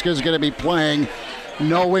 Nebraska is going to be playing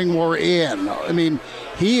knowing we're in. I mean,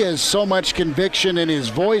 he has so much conviction in his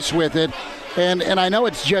voice with it. And I know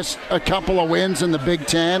it's just a couple of wins in the Big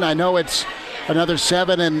Ten. I know it's another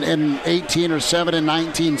 7-18 or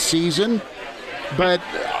 7-19 season. But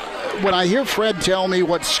when I hear Fred tell me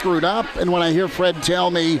what's screwed up, and when I hear Fred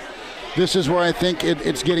tell me this is where I think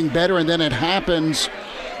it's getting better, and then it happens,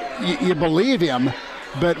 you believe him.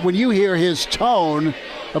 But when you hear his tone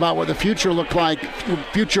about what the future looks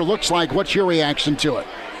like, what's your reaction to it?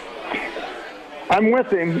 I'm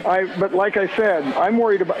with him, but like I said, I'm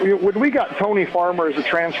worried about when we got Tony Farmer as a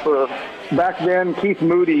transfer back then. Keith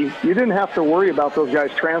Moody, you didn't have to worry about those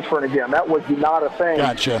guys transferring again. That was not a thing.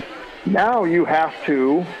 Gotcha. Now you have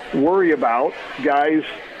to worry about guys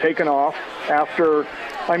taking off after.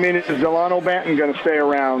 I mean, is Delano Banton going to stay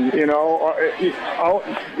around?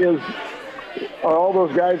 Are all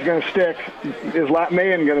those guys going to stick? Is Lat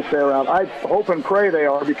Mayen going to stay around? I hope and pray they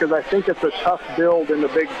are, because I think it's a tough build in the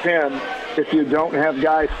Big Ten if you don't have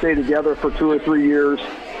guys stay together for 2 or 3 years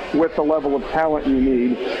with the level of talent you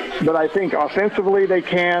need. But I think offensively they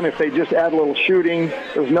can if they just add a little shooting.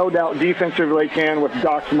 There's no doubt defensively they can with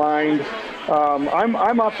Doc's mind.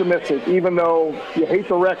 I'm optimistic, even though you hate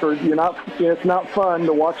the record. It's not fun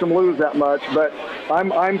to watch them lose that much, but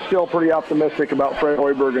I'm still pretty optimistic about Fred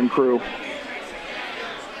Hoiberg and crew.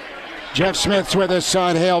 Jeff Smith's with us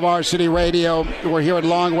on Hail Varsity Radio. We're here at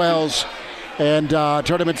Longwells and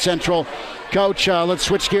Tournament Central. Coach, let's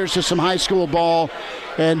switch gears to some high school ball.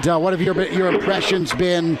 And what have your impressions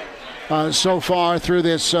been so far through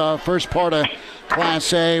this first part of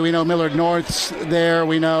Class A? We know Millard North's there.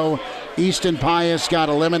 We know Easton Pius got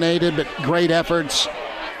eliminated, but great efforts.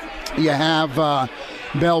 You have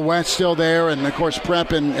Bell West still there, and of course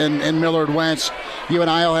Prep and Millard West. You and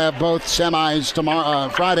I will have both semis tomorrow,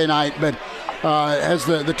 Friday night. But has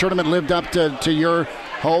the tournament lived up to your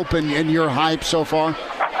hope and your hype so far?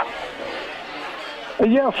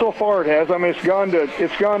 Yeah, so far it has. I mean,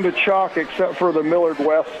 it's gone to chalk, except for the Millard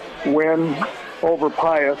West win over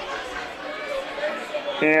Pius.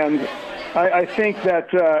 And I think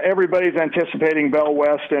that everybody's anticipating Bell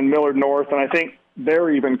West and Millard North, and I think they're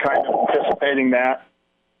even kind of anticipating that.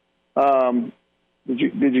 Did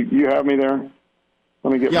you have me there?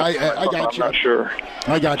 Let me get. Yeah, I got you. I'm not sure.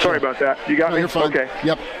 I got you. Sorry about that. You got me. You're fine. Okay.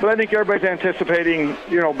 Yep. But I think everybody's anticipating,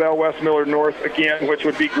 Bell West, Millard North again, which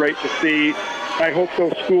would be great to see. I hope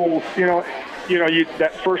those schools,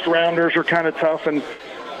 that first rounders are kind of tough, and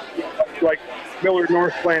like Millard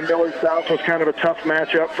North playing Millard South was kind of a tough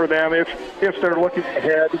matchup for them if they're looking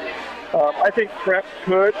ahead. I think Prep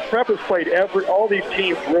has played all these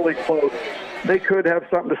teams really close they could have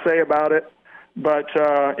something to say about it. But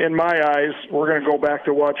in my eyes, we're going to go back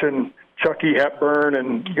to watching Chucky Hepburn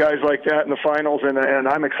and guys like that in the finals, and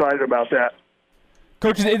I'm excited about that.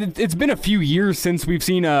 Coach, it's been a few years since we've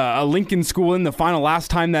seen a Lincoln school in the final. Last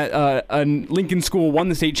time that a Lincoln school won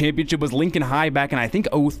the state championship was Lincoln High back in, I think,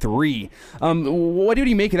 2003. What do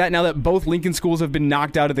you make of that now that both Lincoln schools have been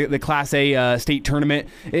knocked out of the Class A state tournament?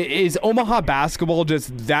 Is Omaha basketball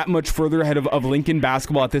just that much further ahead of Lincoln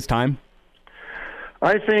basketball at this time?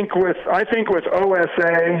 I think with OSA,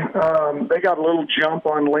 they got a little jump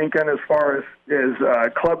on Lincoln as far as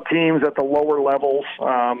club teams at the lower levels.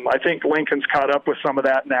 I think Lincoln's caught up with some of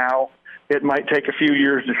that now. It might take a few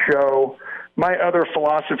years to show. My other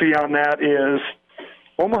philosophy on that is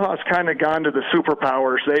Omaha's kind of gone to the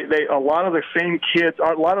superpowers. They a lot of the same kids,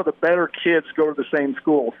 a lot of the better kids go to the same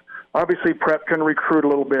schools. Obviously, Prep can recruit a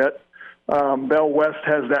little bit. Bell West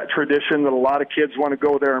has that tradition that a lot of kids want to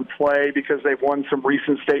go there and play because they've won some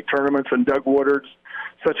recent state tournaments, and Doug Woodard's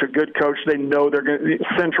such a good coach. They know they're going to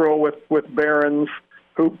Central with Barons,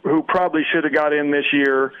 who probably should have got in this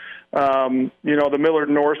year. The Millard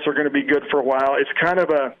Norths are going to be good for a while. It kind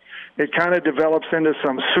of develops into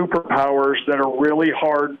some superpowers that are really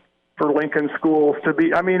hard for Lincoln schools to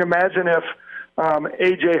be. I mean, imagine if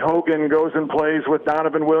A.J. Hogan goes and plays with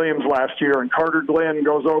Donovan Williams last year, and Carter Glenn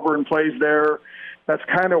goes over and plays there. That's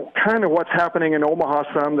kind of what's happening in Omaha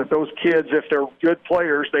some, that those kids, if they're good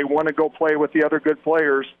players, they want to go play with the other good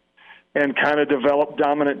players and kind of develop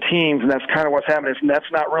dominant teams, and that's kind of what's happening. And that's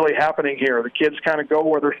not really happening here. The kids kind of go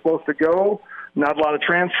where they're supposed to go, not a lot of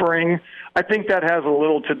transferring. I think that has a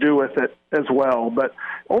little to do with it as well. But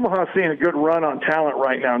Omaha's seeing a good run on talent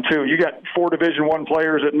right now, too. You got 4 Division I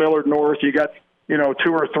players at Millard North. You got 2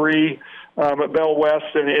 or 3 at Bell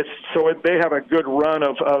West, and they have a good run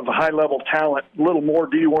of high-level talent, a little more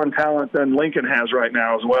D1 talent than Lincoln has right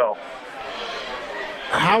now as well.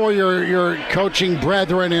 How are your coaching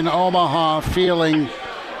brethren in Omaha feeling,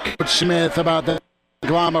 Coach Smith, about the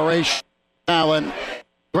agglomeration talent?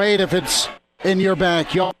 Great if it's in your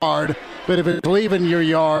backyard, but if it's leaving your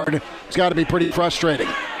yard, it's got to be pretty frustrating.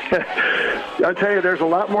 I'll tell you, there's a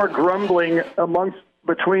lot more grumbling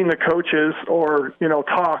between the coaches, or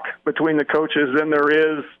talk between the coaches, than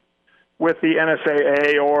there is with the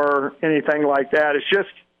NSAA or anything like that.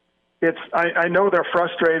 I know they're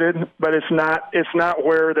frustrated, but it's not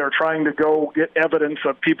where they're trying to go get evidence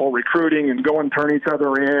of people recruiting and go and turn each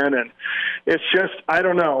other in, and it's just, I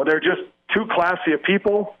don't know, they're just too classy of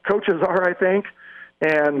people. Coaches are, I think.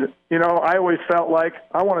 And I always felt like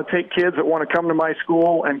I want to take kids that want to come to my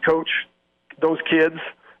school and coach those kids.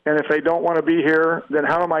 And if they don't want to be here, then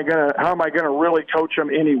how am I gonna really coach them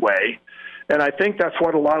anyway? And I think that's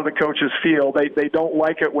what a lot of the coaches feel. They don't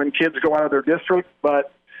like it when kids go out of their district,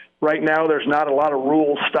 but right now there's not a lot of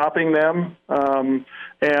rules stopping them,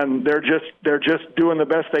 and they're just doing the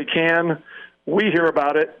best they can. We hear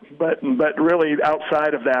about it, but really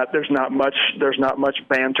outside of that, there's not much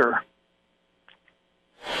banter.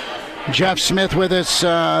 Jeff Smith with us,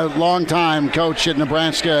 longtime coach at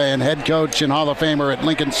Nebraska and head coach and Hall of Famer at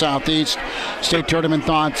Lincoln Southeast. State tournament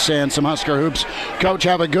thoughts and some Husker hoops. Coach,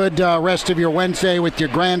 have a good rest of your Wednesday with your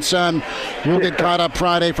grandson. We'll get caught up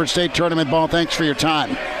Friday for state tournament ball. Thanks for your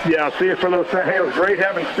time. Yeah, see you for those. Hey, it was great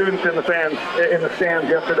having students in the stands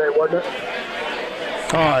yesterday, wasn't it?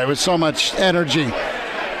 Oh, it was so much energy.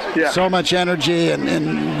 Yeah. So much energy, and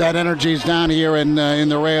that energy is down here in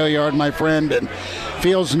the rail yard, my friend, and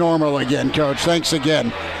feels normal again, Coach. Thanks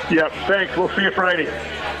again. Yep, thanks. We'll see you Friday.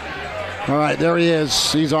 All right, there he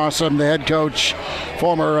is. He's awesome, the head coach,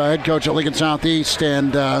 former head coach at Lincoln Southeast,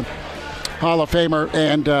 and Hall of Famer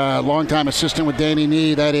and longtime assistant with Danny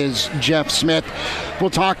Nee. That is Jeff Smith. We'll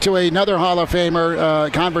talk to another Hall of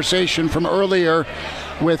Famer, conversation from earlier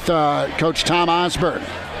with Coach Tom Osborne,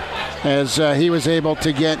 as he was able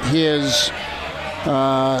to get his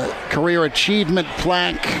career achievement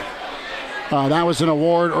plaque. That was an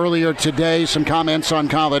award earlier today. Some comments on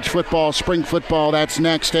college football, spring football. That's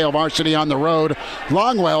next. Hail Varsity on the road.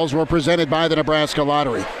 Longwells were presented by the Nebraska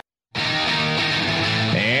Lottery.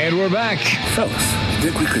 And we're back. Fellas,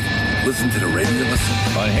 think we could listen to the radio listen?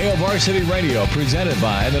 On Hail Varsity Radio, presented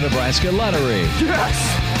by the Nebraska Lottery.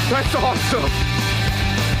 Yes! That's awesome!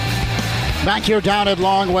 Back here down at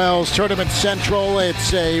Longwells, Tournament Central.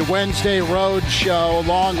 It's a Wednesday road show,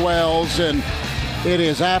 Longwells, and it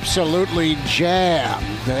is absolutely jammed.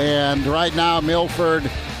 And right now, Milford,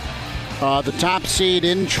 the top seed,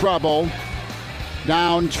 in trouble,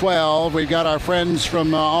 down 12. We've got our friends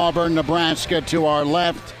from Auburn, Nebraska to our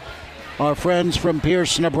left, our friends from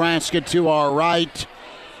Pierce, Nebraska to our right.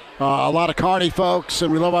 A lot of Kearney folks,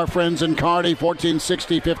 and we love our friends in Kearney,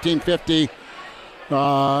 1460, 1550.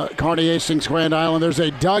 Kearney Hastings, Grand Island. There's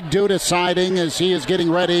a Doug Duda sighting as he is getting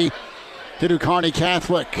ready to do Kearney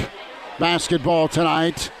Catholic basketball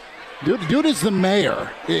tonight. Duda's the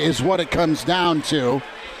mayor, is what it comes down to.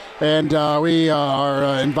 And we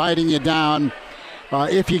are inviting you down,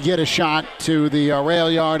 if you get a shot, to the rail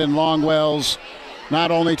yard in Longwells, not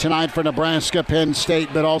only tonight for Nebraska, Penn State,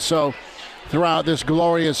 but also throughout this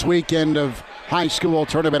glorious weekend of high school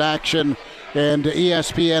tournament action. And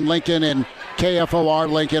ESPN Lincoln and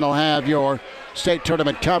KFOR Lincoln will have your state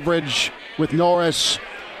tournament coverage with Norris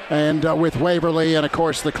and with Waverly, and, of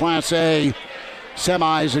course, the Class A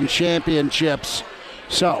semis and championships.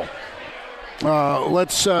 So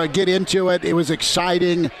let's get into it. It was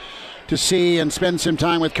exciting to see and spend some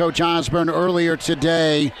time with Coach Osborne earlier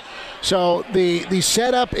today. So the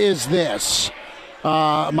setup is this.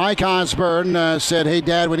 Mike Osborne said, "Hey,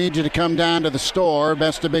 Dad, we need you to come down to the store,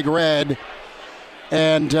 Best of Big Red,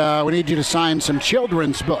 and we need you to sign some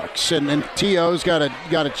children's books." And T.O.'s got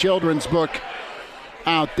a children's book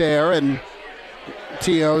out there, and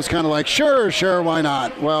T.O.'s kind of like, sure, why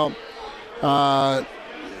not? Well,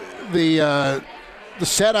 the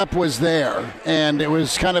setup was there, and it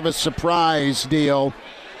was kind of a surprise deal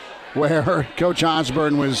where Coach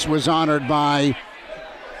Osborne was honored by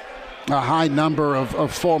a high number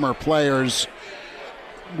of former players,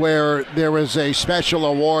 where there was a special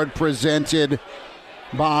award presented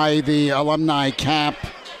by the alumni CAP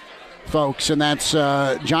folks, and that's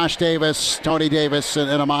Josh Davis, Tony Davis, and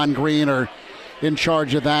Amon Green are in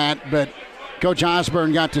charge of that. But Coach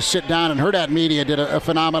Osborne got to sit down, and Hurrdat Media did a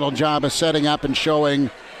phenomenal job of setting up and showing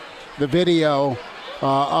the video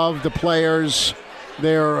of the players.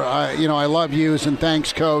 Their, I love yous and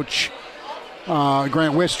thanks, Coach.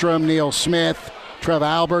 Grant Wistrom, Neil Smith, Trev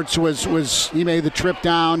Alberts he made the trip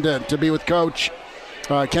down to be with Coach.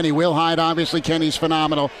 Kenny Wilhide, obviously, Kenny's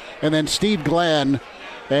phenomenal. And then Steve Glenn.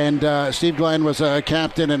 And Steve Glenn was a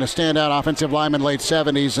captain and a standout offensive lineman late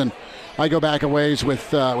 70s. And I go back a ways with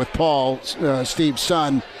Paul, Steve's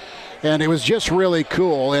son. And it was just really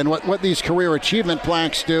cool. And what these career achievement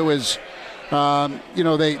plaques do is,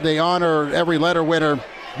 they honor every letter winner,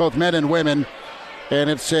 both men and women. And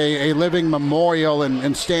it's a living memorial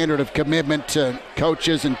and standard of commitment to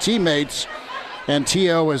coaches and teammates. And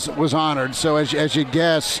T.O. was honored. So as you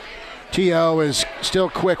guess, T.O. is still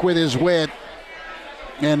quick with his wit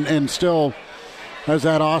and still has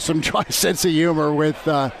that awesome dry sense of humor with,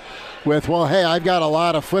 well, hey, I've got a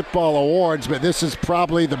lot of football awards, but this is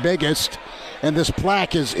probably the biggest. And this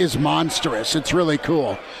plaque is monstrous. It's really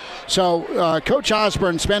cool. So Coach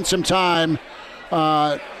Osborne spent some time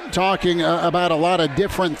talking about a lot of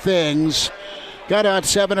different things. Got about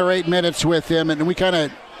 7 or 8 minutes with him, and we kind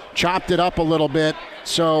of chopped it up a little bit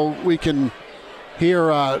so we can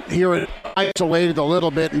hear it isolated a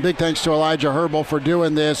little bit. And big thanks to Elijah Herbal for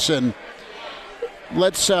doing this. And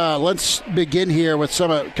let's begin here with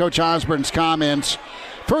some of Coach Osborne's comments.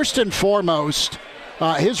 First and foremost,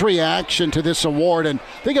 his reaction to this award. And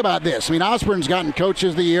think about this. I mean, Osborne's gotten Coach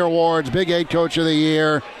of the Year awards, Big 8 Coach of the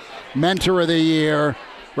Year, Mentor of the Year,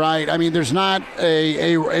 right? I mean, there's not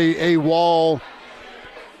a wall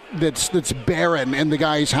that's barren in the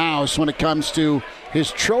guy's house when it comes to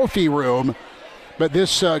his trophy room. But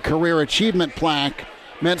this career achievement plaque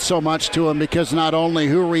meant so much to him because not only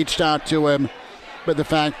who reached out to him, but the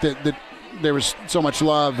fact that there was so much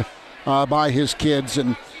love by his kids.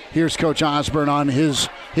 And here's Coach Osborne on his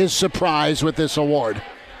surprise with this award.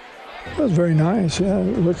 It was very nice. Yeah,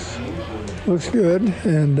 it looks good,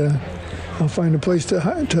 and I'll find a place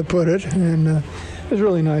to put it. And it was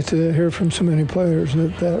really nice to hear from so many players.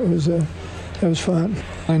 That was fun.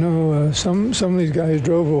 I know some of these guys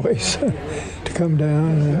drove away to come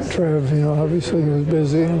down. And Trev, obviously was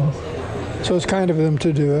busy, and so it's kind of them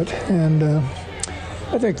to do it. And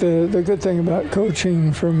I think the good thing about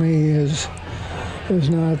coaching for me is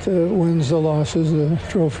not the wins, the losses, the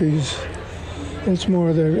trophies. It's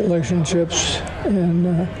more the relationships,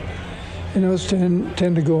 and those tend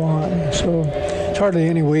to go on. So it's hardly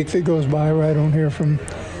any week that goes by where I don't hear from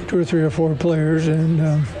 2 or 3 or 4 players, and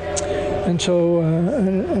I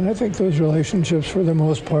think those relationships for the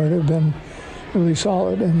most part have been really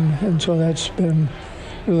solid, and so that's been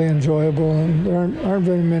really enjoyable. And there aren't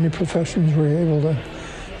very many professions where you're able to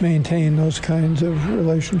maintain those kinds of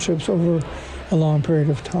relationships over a long period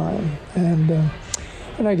of time. And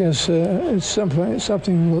I guess it's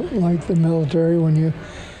something like the military. When you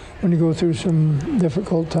go through some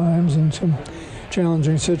difficult times and some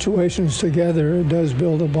challenging situations together, it does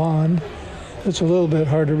build a bond. It's a little bit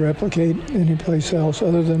hard to replicate anyplace else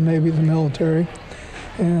other than maybe the military.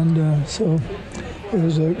 And so it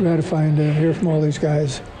was gratifying to hear from all these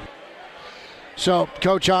guys. So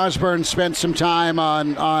Coach Osborne spent some time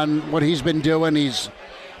on what he's been doing. He's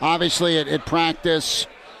obviously at practice,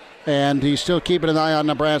 and he's still keeping an eye on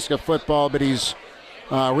Nebraska football, but he's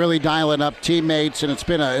really dialing up teammates, and it's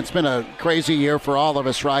been a crazy year for all of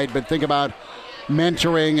us, right? But think about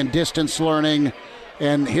mentoring and distance learning,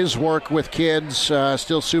 and his work with kids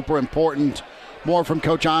still super important. More from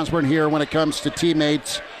Coach Osborne here when it comes to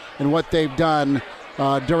teammates and what they've done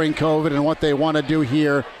during COVID and what they want to do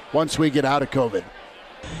here once we get out of COVID.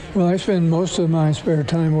 Well, I spend most of my spare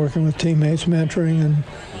time working with teammates, mentoring, and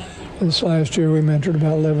this last year we mentored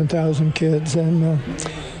about 11,000 kids, and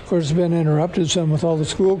of course it's been interrupted some with all the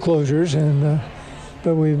school closures, and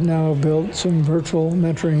but we've now built some virtual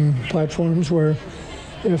mentoring platforms where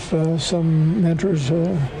if some mentors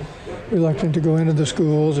are reluctant to go into the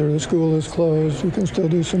schools or the school is closed, we can still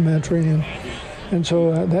do some mentoring, and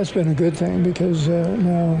so that's been a good thing because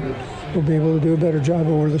now we'll be able to do a better job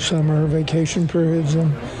over the summer vacation periods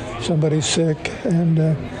and somebody's sick,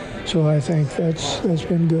 and so I think that's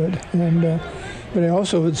been good. And but I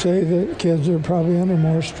also would say that kids are probably under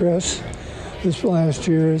more stress this last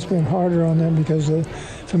year. It's been harder on them because the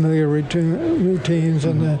familiar routines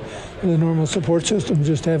and the normal support systems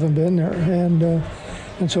just haven't been there, and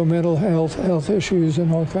so mental health issues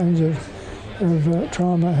and all kinds of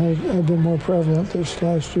trauma have been more prevalent this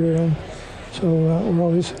last year. And so we're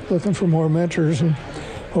always looking for more mentors and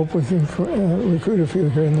hope we can recruit a few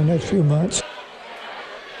here in the next few months.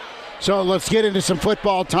 So let's get into some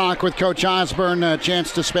football talk with Coach Osborne. A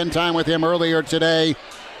chance to spend time with him earlier today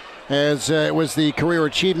as it was the Career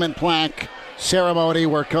Achievement Plaque ceremony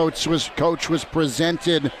where Coach was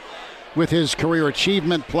presented with his Career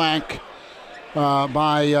Achievement Plaque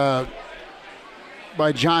by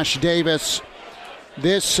Josh Davis.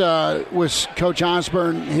 This was Coach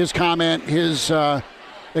Osborne, his comment, his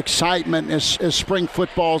excitement as spring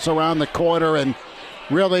football's around the corner, and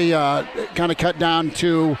really kind of cut down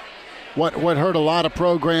to what hurt a lot of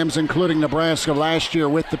programs, including Nebraska last year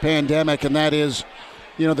with the pandemic, and that is,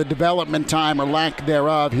 the development time or lack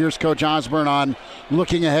thereof. Here's Coach Osborne on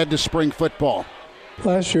looking ahead to spring football.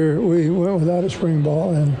 Last year we went without a spring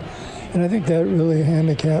ball, and I think that really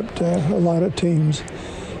handicapped a lot of teams,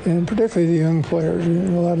 and particularly the young players.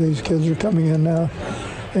 A lot of these kids are coming in now,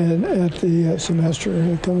 and at the semester,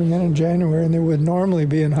 they're coming in January, and they would normally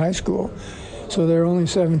be in high school, so they're only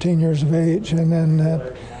 17 years of age, and then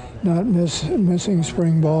that missing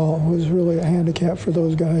spring ball was really a handicap for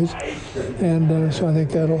those guys, and so I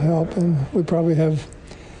think that'll help. And we probably have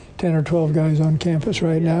 10 or 12 guys on campus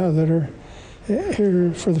right now that are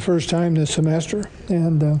here for the first time this semester,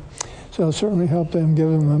 and so it'll certainly help them, give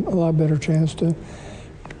them a lot better chance to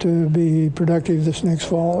be productive this next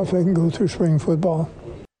fall if they can go through spring football.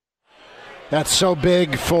 That's so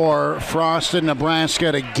big for Frost in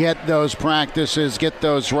Nebraska to get those practices, get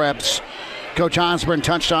those reps. Coach Osborne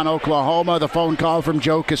touched on Oklahoma, the phone call from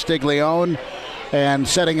Joe Castiglione, and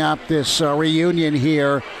setting up this reunion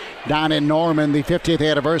here down in Norman, the 50th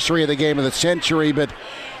anniversary of the game of the century. But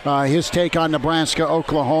his take on Nebraska,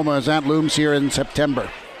 Oklahoma, as that looms here in September.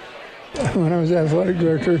 When I was athletic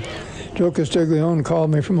director, Joe Castiglione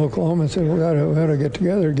called me from Oklahoma and said, we ought to get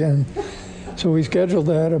together again. So we scheduled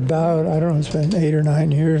that about, it's been 8 or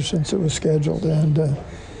 9 years since it was scheduled. And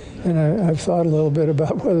I've thought a little bit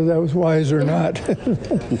about whether that was wise or not.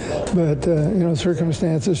 But,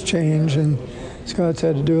 circumstances change, and Scott's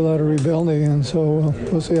had to do a lot of rebuilding, and so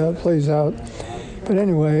we'll see how it plays out. But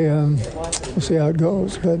anyway, we'll see how it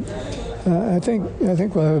goes. But I think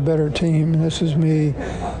we'll have a better team. This is me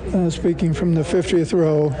speaking from the 50th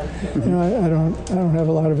row. I don't have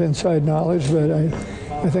a lot of inside knowledge, but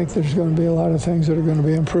I think there's going to be a lot of things that are going to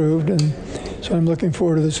be improved, and so I'm looking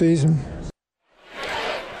forward to the season.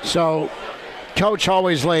 So, Coach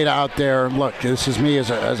always laid out there, look, this is me as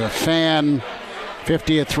a fan,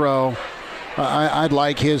 50th row. I'd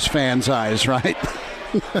like his fan's eyes, right?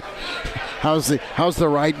 How's the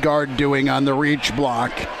right guard doing on the reach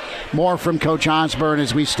block? More from Coach Osborne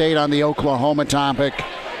as we stayed on the Oklahoma topic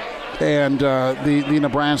and the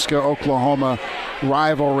Nebraska-Oklahoma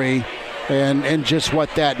rivalry and just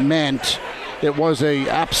what that meant. It was a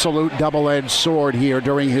absolute double-edged sword here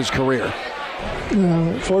during his career.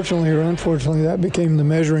 Fortunately or unfortunately, that became the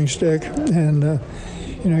measuring stick, and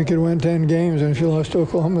you could win 10 games, and if you lost to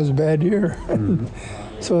Oklahoma, it was a bad year. Mm-hmm.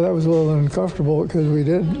 So that was a little uncomfortable because we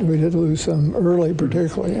did lose some early,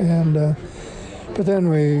 particularly, and but then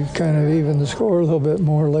we kind of evened the score a little bit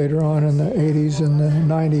more later on in the 80s and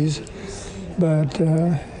the 90s. But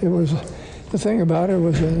it was the thing about it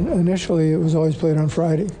was initially it was always played on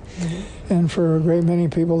Friday, mm-hmm. and for a great many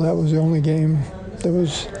people that was the only game that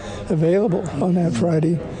was available on that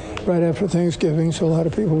Friday, right after Thanksgiving, so a lot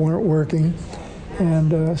of people weren't working.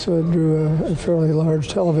 And so it drew a fairly large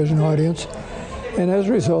television audience. And as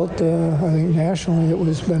a result, I think nationally it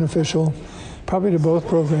was beneficial, probably to both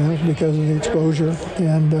programs because of the exposure.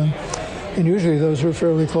 And usually those are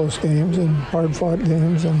fairly close games and hard-fought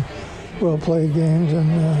games and well-played games.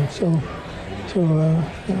 And so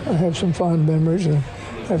I have some fond memories and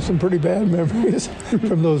I have some pretty bad memories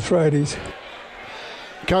from those Fridays.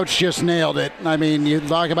 Coach just nailed it. I mean, you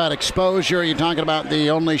talk about exposure. You're talking about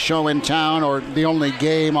the only show in town or the only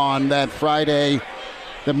game on that Friday.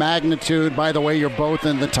 The magnitude, by the way, you're both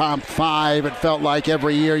in the top 5. It felt like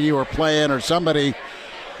every year you were playing or somebody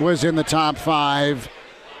was in the top 5.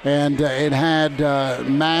 And it had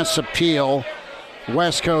mass appeal,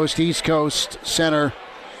 West Coast, East Coast, center.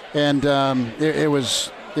 And it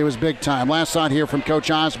was big time. Last thought here from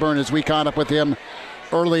Coach Osborne as we caught up with him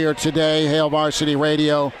earlier today, Hail Varsity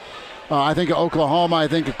Radio. I think of Oklahoma, I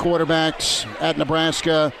think of quarterbacks at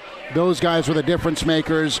Nebraska. Those guys were the difference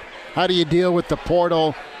makers. How do you deal with the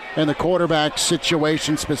portal and the quarterback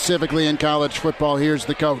situation specifically in college football? Here's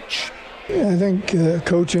the coach. I think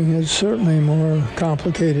coaching is certainly more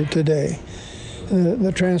complicated today.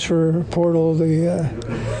 The transfer portal, the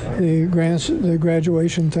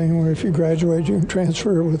graduation thing, where if you graduate, you can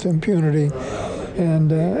transfer with impunity,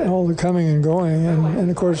 and all the coming and going. And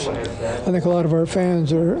of course, I think a lot of our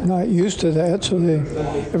fans are not used to that, so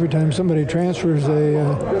every time somebody transfers, they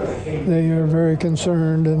are very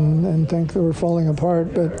concerned and think that we're falling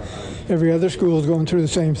apart. But every other school is going through the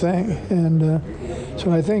same thing. And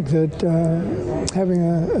so I think that having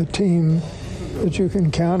a team that you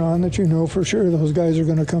can count on, that you know for sure those guys are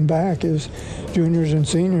going to come back as juniors and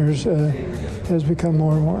seniors, has become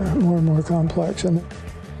more and more complex. And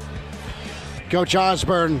Coach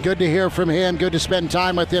Osborne, good to hear from him. Good to spend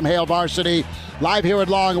time with him. Hail Varsity live here at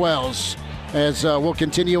Longwells as we'll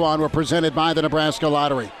continue on. We're presented by the Nebraska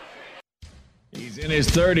Lottery. He's in his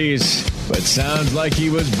 30s, but sounds like he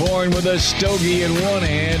was born with a stogie in one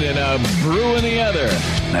hand and a brew in the other.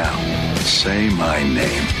 Now, say my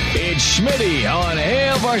name. It's Schmitty on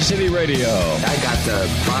Hail Varsity Radio. I got the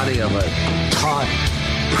body of a taut,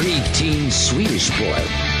 preteen Swedish boy.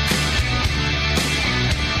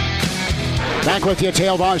 Back with you at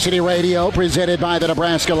Hail Varsity Radio, presented by the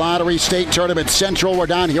Nebraska Lottery. State Tournament Central. We're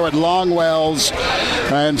down here at Longwells,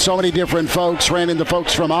 and so many different folks. Ran into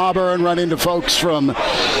folks from Auburn, run into folks from, the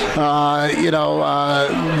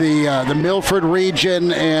Milford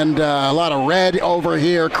region, and a lot of red over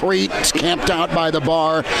here. Crete camped out by the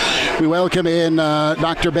bar. We welcome in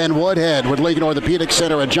Dr. Ben Woodhead with Lincoln Orthopedic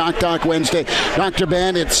Center at Jock Doc Wednesday. Dr.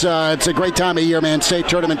 Ben, it's a great time of year, man. State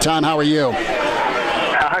tournament time. How are you?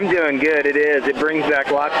 I'm doing good. It is. It brings back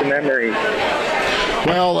lots of memories.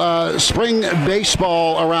 Well, spring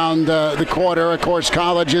baseball around the quarter. Of course,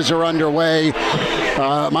 colleges are underway.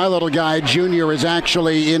 My little guy, Junior, is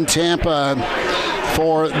actually in Tampa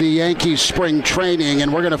for the Yankees spring training,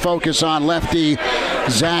 and we're going to focus on lefty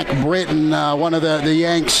Zach Britton, one of the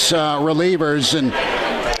Yanks relievers, and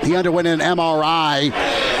he underwent an MRI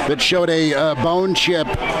that showed a bone chip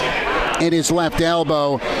in his left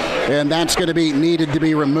elbow, and that's going to be needed to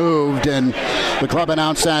be removed. And the club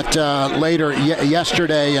announced that later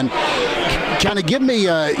yesterday. And kind of give me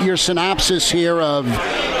your synopsis here of,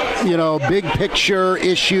 big picture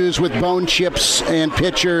issues with bone chips and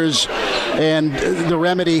pitchers and the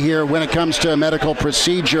remedy here when it comes to a medical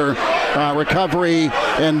procedure, recovery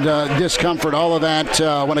and discomfort, all of that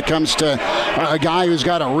when it comes to a guy who's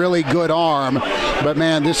got a really good arm. But,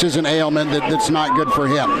 man, this is an ailment that's not good for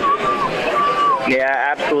him.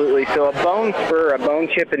 Yeah, absolutely. So a bone spur, a bone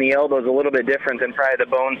chip in the elbow is a little bit different than probably the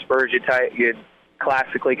bone spurs you'd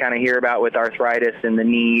classically kind of hear about with arthritis in the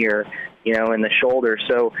knee or, in the shoulder.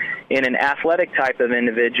 So in an athletic type of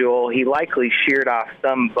individual, he likely sheared off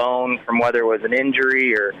some bone from whether it was an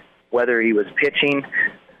injury or whether he was pitching.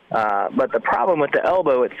 But the problem with the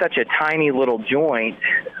elbow, it's such a tiny little joint.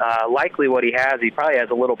 Likely what he probably has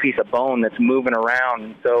a little piece of bone that's moving around.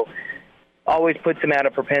 And so always puts him at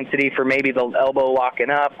a propensity for maybe the elbow locking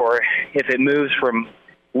up, or if it moves from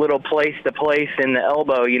little place to place in the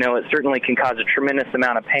elbow, it certainly can cause a tremendous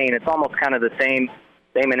amount of pain. It's almost kind of the same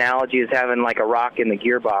analogy as having like a rock in the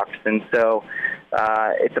gearbox. And so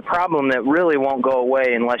it's a problem that really won't go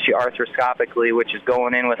away unless you arthroscopically, which is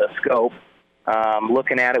going in with a scope,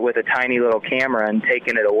 looking at it with a tiny little camera and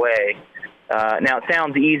taking it away. Now, it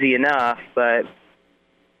sounds easy enough, but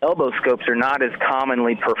elbow scopes are not as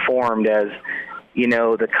commonly performed as,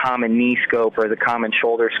 the common knee scope or the common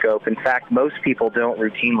shoulder scope. In fact, most people don't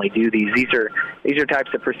routinely do these. These are types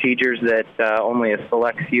of procedures that only a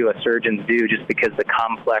select few of surgeons do, just because the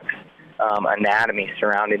complex anatomy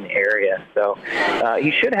surrounding the area. So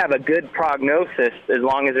he should have a good prognosis as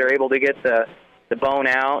long as they're able to get the bone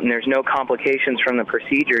out and there's no complications from the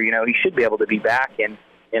procedure. He should be able to be back in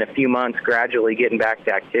a few months, gradually getting back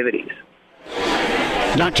to activities.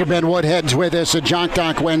 Dr. Ben Woodhead's with us at Jock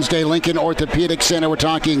Doc Wednesday, Lincoln Orthopedic Center. We're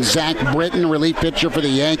talking Zach Britton, relief pitcher for the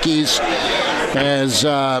Yankees, as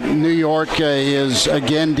New York is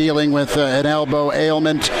again dealing with an elbow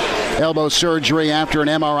ailment. Elbow surgery after an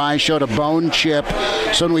MRI showed a bone chip.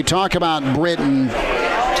 So when we talk about Britton,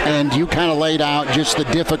 and you kind of laid out just the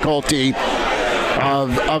difficulty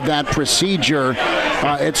of that procedure,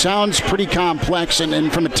 it sounds pretty complex,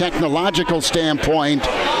 and from a technological standpoint,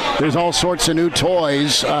 there's all sorts of new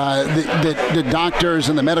toys that the doctors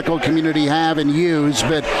and the medical community have and use.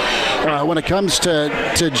 But when it comes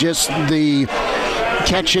to just the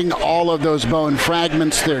catching all of those bone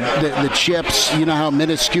fragments, the chips, how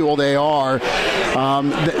minuscule they are,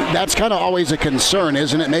 that's kind of always a concern,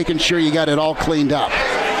 isn't it? Making sure you got it all cleaned up.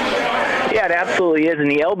 Yeah, it absolutely is. And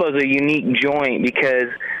the elbow's a unique joint because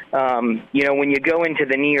when you go into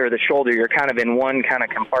the knee or the shoulder, you're kind of in one kind of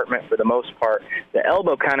compartment for the most part. The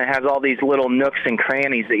elbow kind of has all these little nooks and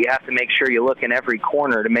crannies that you have to make sure you look in every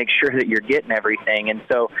corner to make sure that you're getting everything. And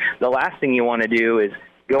so the last thing you want to do is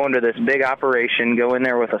go into this big operation, go in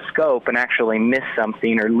there with a scope and actually miss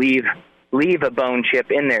something or leave a bone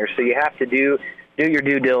chip in there. So you have to do your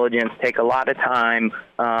due diligence, take a lot of time,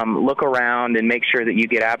 look around and make sure that you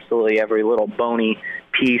get absolutely every little bony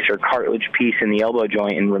piece or cartilage piece in the elbow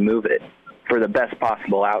joint and remove it for the best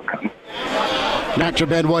possible outcome. Dr.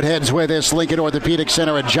 Ben Woodhead's with us, Lincoln Orthopedic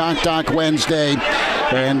Center at Jock Doc Wednesday.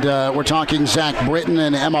 And we're talking Zach Britton,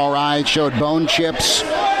 an MRI showed bone chips.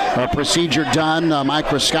 A procedure done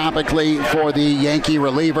microscopically for the Yankee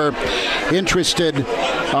reliever. Interested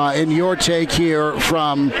in your take here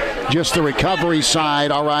from just the recovery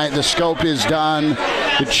side. All right, the scope is done,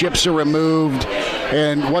 the chips are removed,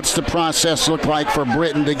 and what's the process look like for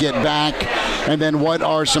Britton to get back? And then what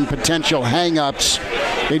are some potential hang-ups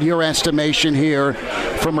in your estimation here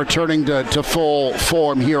from returning to full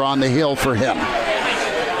form here on the hill for him?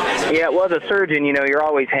 Yeah, well, as a surgeon, your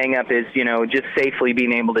always hang-up is, just safely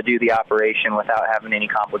being able to do the operation without having any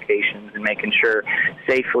complications and making sure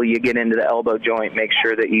safely you get into the elbow joint, make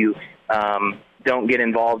sure that you don't get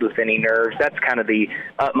involved with any nerves. That's kind of the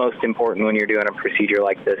utmost important when you're doing a procedure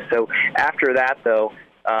like this. So after that, though,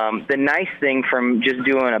 the nice thing from just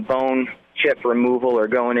doing a bone chip removal or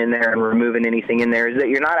going in there and removing anything in there is that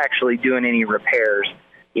you're not actually doing any repairs.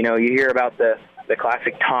 You hear about the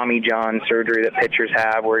classic Tommy John surgery that pitchers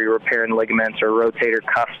have where you're repairing ligaments or rotator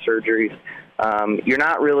cuff surgeries. You're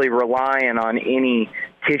not really relying on any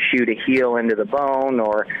tissue to heal into the bone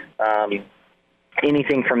or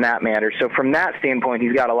anything from that matter. So from that standpoint,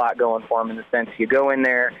 he's got a lot going for him in the sense you go in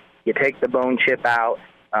there, you take the bone chip out,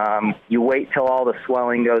 you wait till all the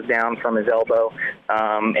swelling goes down from his elbow,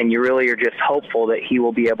 and you really are just hopeful that he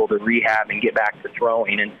will be able to rehab and get back to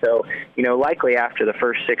throwing. And so, likely after the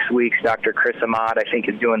first 6 weeks, Dr. Chris Ahmad, I think,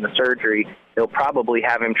 is doing the surgery. He'll probably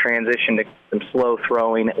have him transition to some slow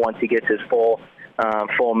throwing once he gets his full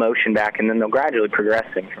motion back, and then they'll gradually progress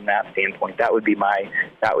him from that standpoint. That would be my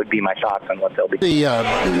thoughts on what they'll be.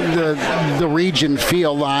 The region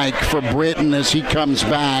feel like for Britton as he comes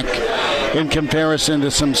back in comparison to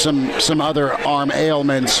some other arm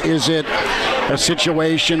ailments? Is it a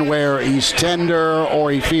situation where he's tender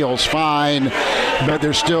or he feels fine, but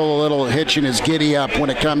there's still a little hitch in his giddy up when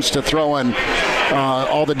it comes to throwing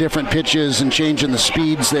all the different pitches and changing the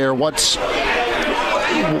speeds there? What's the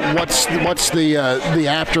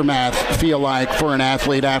aftermath feel like for an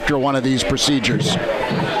athlete after one of these procedures?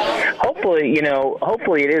 Hopefully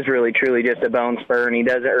it is really truly just a bone spur and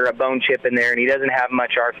or a bone chip in there and he doesn't have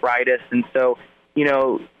much arthritis. And so,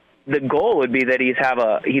 the goal would be that he'd have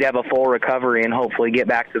a full recovery and hopefully get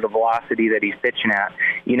back to the velocity that he's pitching at.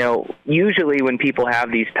 Usually when people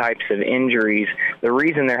have these types of injuries, the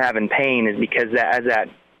reason they're having pain is because as that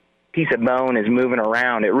piece of bone is moving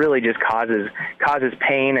around, it really just causes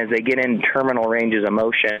pain as they get in terminal ranges of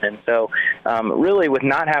motion. And so really with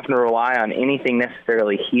not having to rely on anything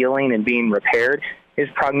necessarily healing and being repaired, his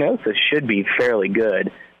prognosis should be fairly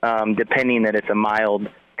good, depending that it's a mild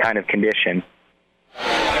kind of condition.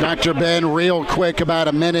 Dr. Ben, real quick, about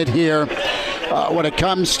a minute here. When it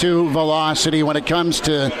comes to velocity, when it comes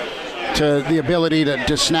to the ability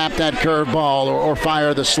to snap that curveball or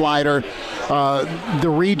fire the slider, the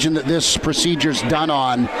region that this procedure's done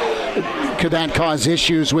on, could that cause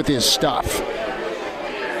issues with his stuff?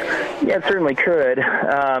 Yeah, it certainly could.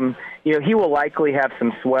 He will likely have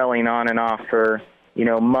some swelling on and off for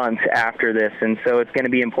months after this. And so it's going to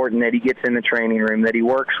be important that he gets in the training room, that he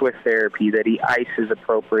works with therapy, that he ices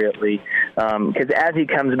appropriately. Because as he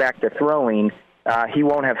comes back to throwing, he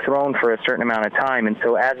won't have thrown for a certain amount of time. And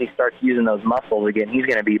so as he starts using those muscles again, he's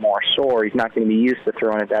going to be more sore. He's not going to be used to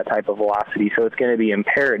throwing at that type of velocity. So it's going to be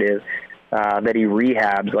imperative that he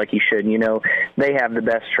rehabs like he should. They have the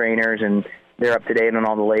best trainers, and they're up to date on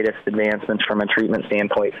all the latest advancements from a treatment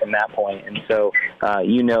standpoint from that point. And so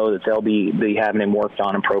that they'll be having him worked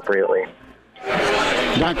on appropriately.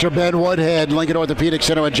 Dr. Ben Woodhead, Lincoln Orthopedic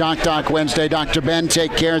Center at Jock Doc Wednesday. Dr. Ben,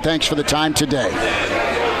 take care. Thanks for the time today.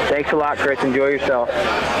 Thanks a lot, Chris. Enjoy yourself.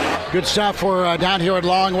 Good stuff. We're down here at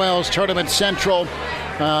Longwell's Tournament Central.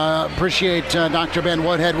 Appreciate Dr. Ben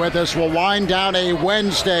Woodhead with us. We'll wind down a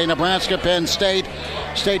Wednesday. Nebraska-Penn State.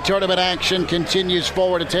 State tournament action continues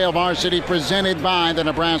forward at Hail Varsity, presented by the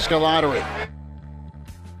Nebraska Lottery.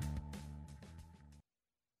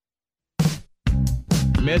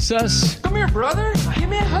 Miss us? Come here, brother. Give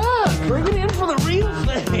me a hug. Bring it in for the real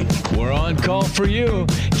thing. We're on call for you.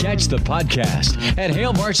 Catch the podcast at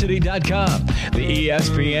HailVarsity.com, the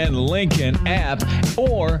ESPN Lincoln app,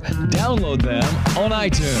 or download them on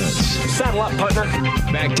iTunes. Saddle up, partner.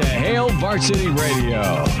 Back to Hail Varsity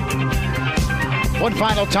Radio. One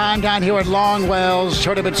final time down here at Longwell's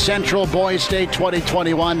Tournament Central, Boys State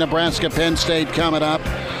 2021, Nebraska-Penn State coming up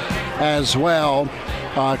as well.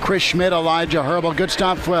 Chris Schmidt, Elijah Herbal. Good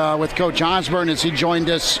stuff with Coach Osborne as he joined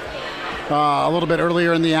us a little bit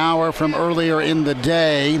earlier in the hour from earlier in the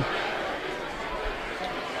day.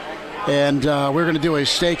 And we're going to do a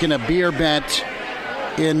steak and a beer bet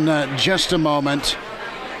in just a moment.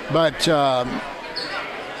 But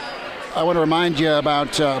I want to remind you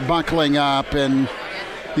about buckling up and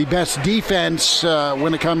the best defense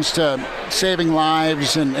when it comes to saving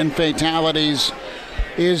lives and fatalities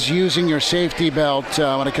is using your safety belt.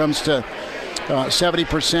 When it comes to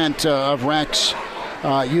 70% of wrecks,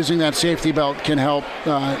 using that safety belt can help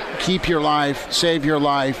keep your life, save your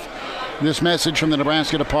life. This message from the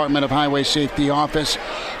Nebraska Department of Highway Safety Office.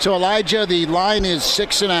 So, Elijah, the line is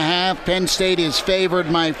 6.5. Penn State is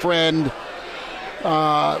favored, my friend.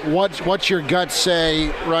 What's your gut say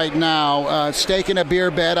right now? Steak and a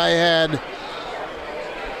beer bet. I had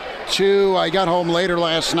two. I got home later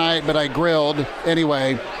last night, but I grilled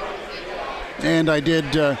anyway. And I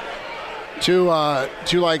did two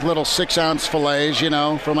like little 6-ounce fillets,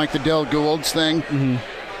 from like the Dill Gould's thing. Mm-hmm.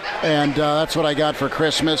 And that's what I got for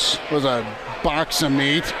Christmas, was a box of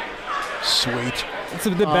meat. Sweet. It's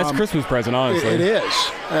the best Christmas present, honestly. It is.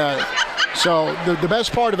 So the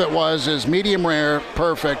best part of it is medium rare,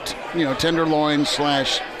 perfect, tenderloin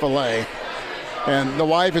 / filet. And the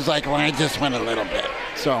wife is like, well, I just went a little bit.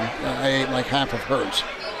 So I ate like half of hers,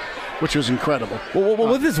 which was incredible. Well,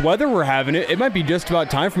 with this weather we're having, it might be just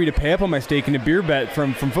about time for me to pay up on my steak and a beer bet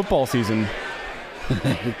from football season.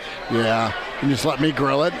 Yeah, and just let me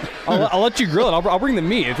grill it. I'll let you grill it. I'll bring the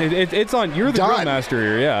meat. It's on. You're the grill master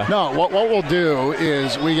here. Yeah. No, what we'll do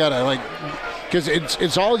is we gotta because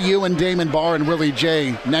it's all you and Damon Barr and Willie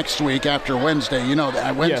J next week after Wednesday. You know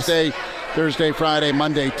that Wednesday. Yes. Thursday, Friday,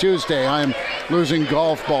 Monday, Tuesday, I'm losing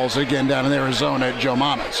golf balls again down in Arizona at Joe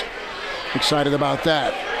Mama's. Excited about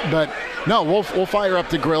that. But, no, we'll fire up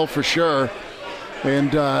the grill for sure.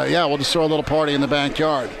 And, we'll just throw a little party in the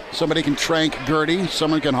backyard. Somebody can trank Gertie.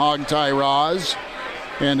 Someone can hog tie Roz.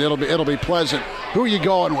 And it'll be pleasant. Who are you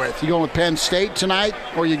going with? You going with Penn State tonight,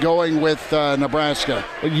 or are you going with Nebraska?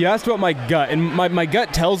 You asked about my gut, and my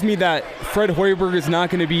gut tells me that Fred Hoiberg is not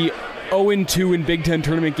going to be 0-2 in Big Ten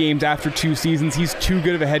tournament games after 2 seasons. He's too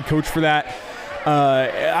good of a head coach for that.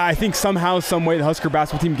 I think somehow, some way, the Husker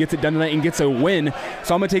basketball team gets it done tonight and gets a win.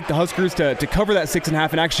 So I'm going to take the Huskers to cover that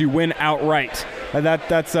 6.5 and actually win outright.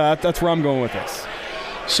 That's where I'm going with this.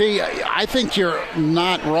 See, I think you're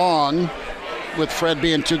not wrong with Fred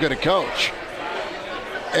being too good a coach.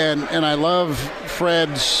 And I love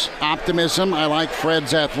Fred's optimism. I like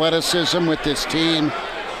Fred's athleticism with this team.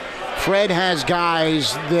 Fred has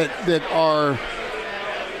guys that are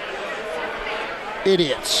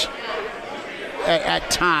idiots at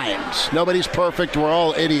times. Nobody's perfect. We're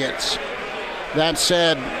all idiots. That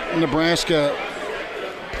said, Nebraska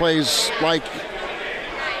plays like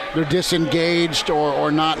they're disengaged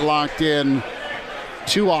or not locked in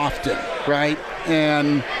too often, right?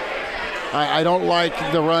 And I don't like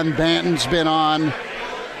the run Banton's been on.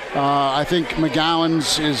 I think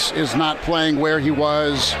McGowan's is not playing where he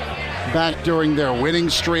was back during their winning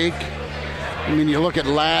streak. I mean, you look at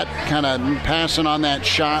Latt kind of passing on that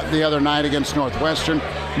shot the other night against Northwestern.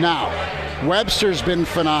 Now, Webster's been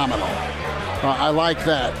phenomenal. I like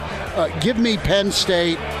that. Give me Penn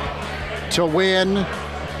State to win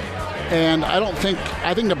And I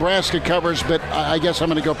think Nebraska covers, but I guess I'm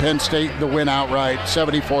going to go Penn State, the win outright,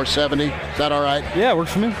 74-70. Is that all right? Yeah,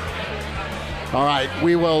 works for me. All right,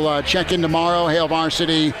 we will check in tomorrow. Hail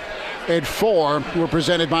Varsity at 4. We're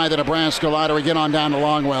presented by the Nebraska Lottery. Get on down to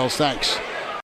Longwells. Thanks.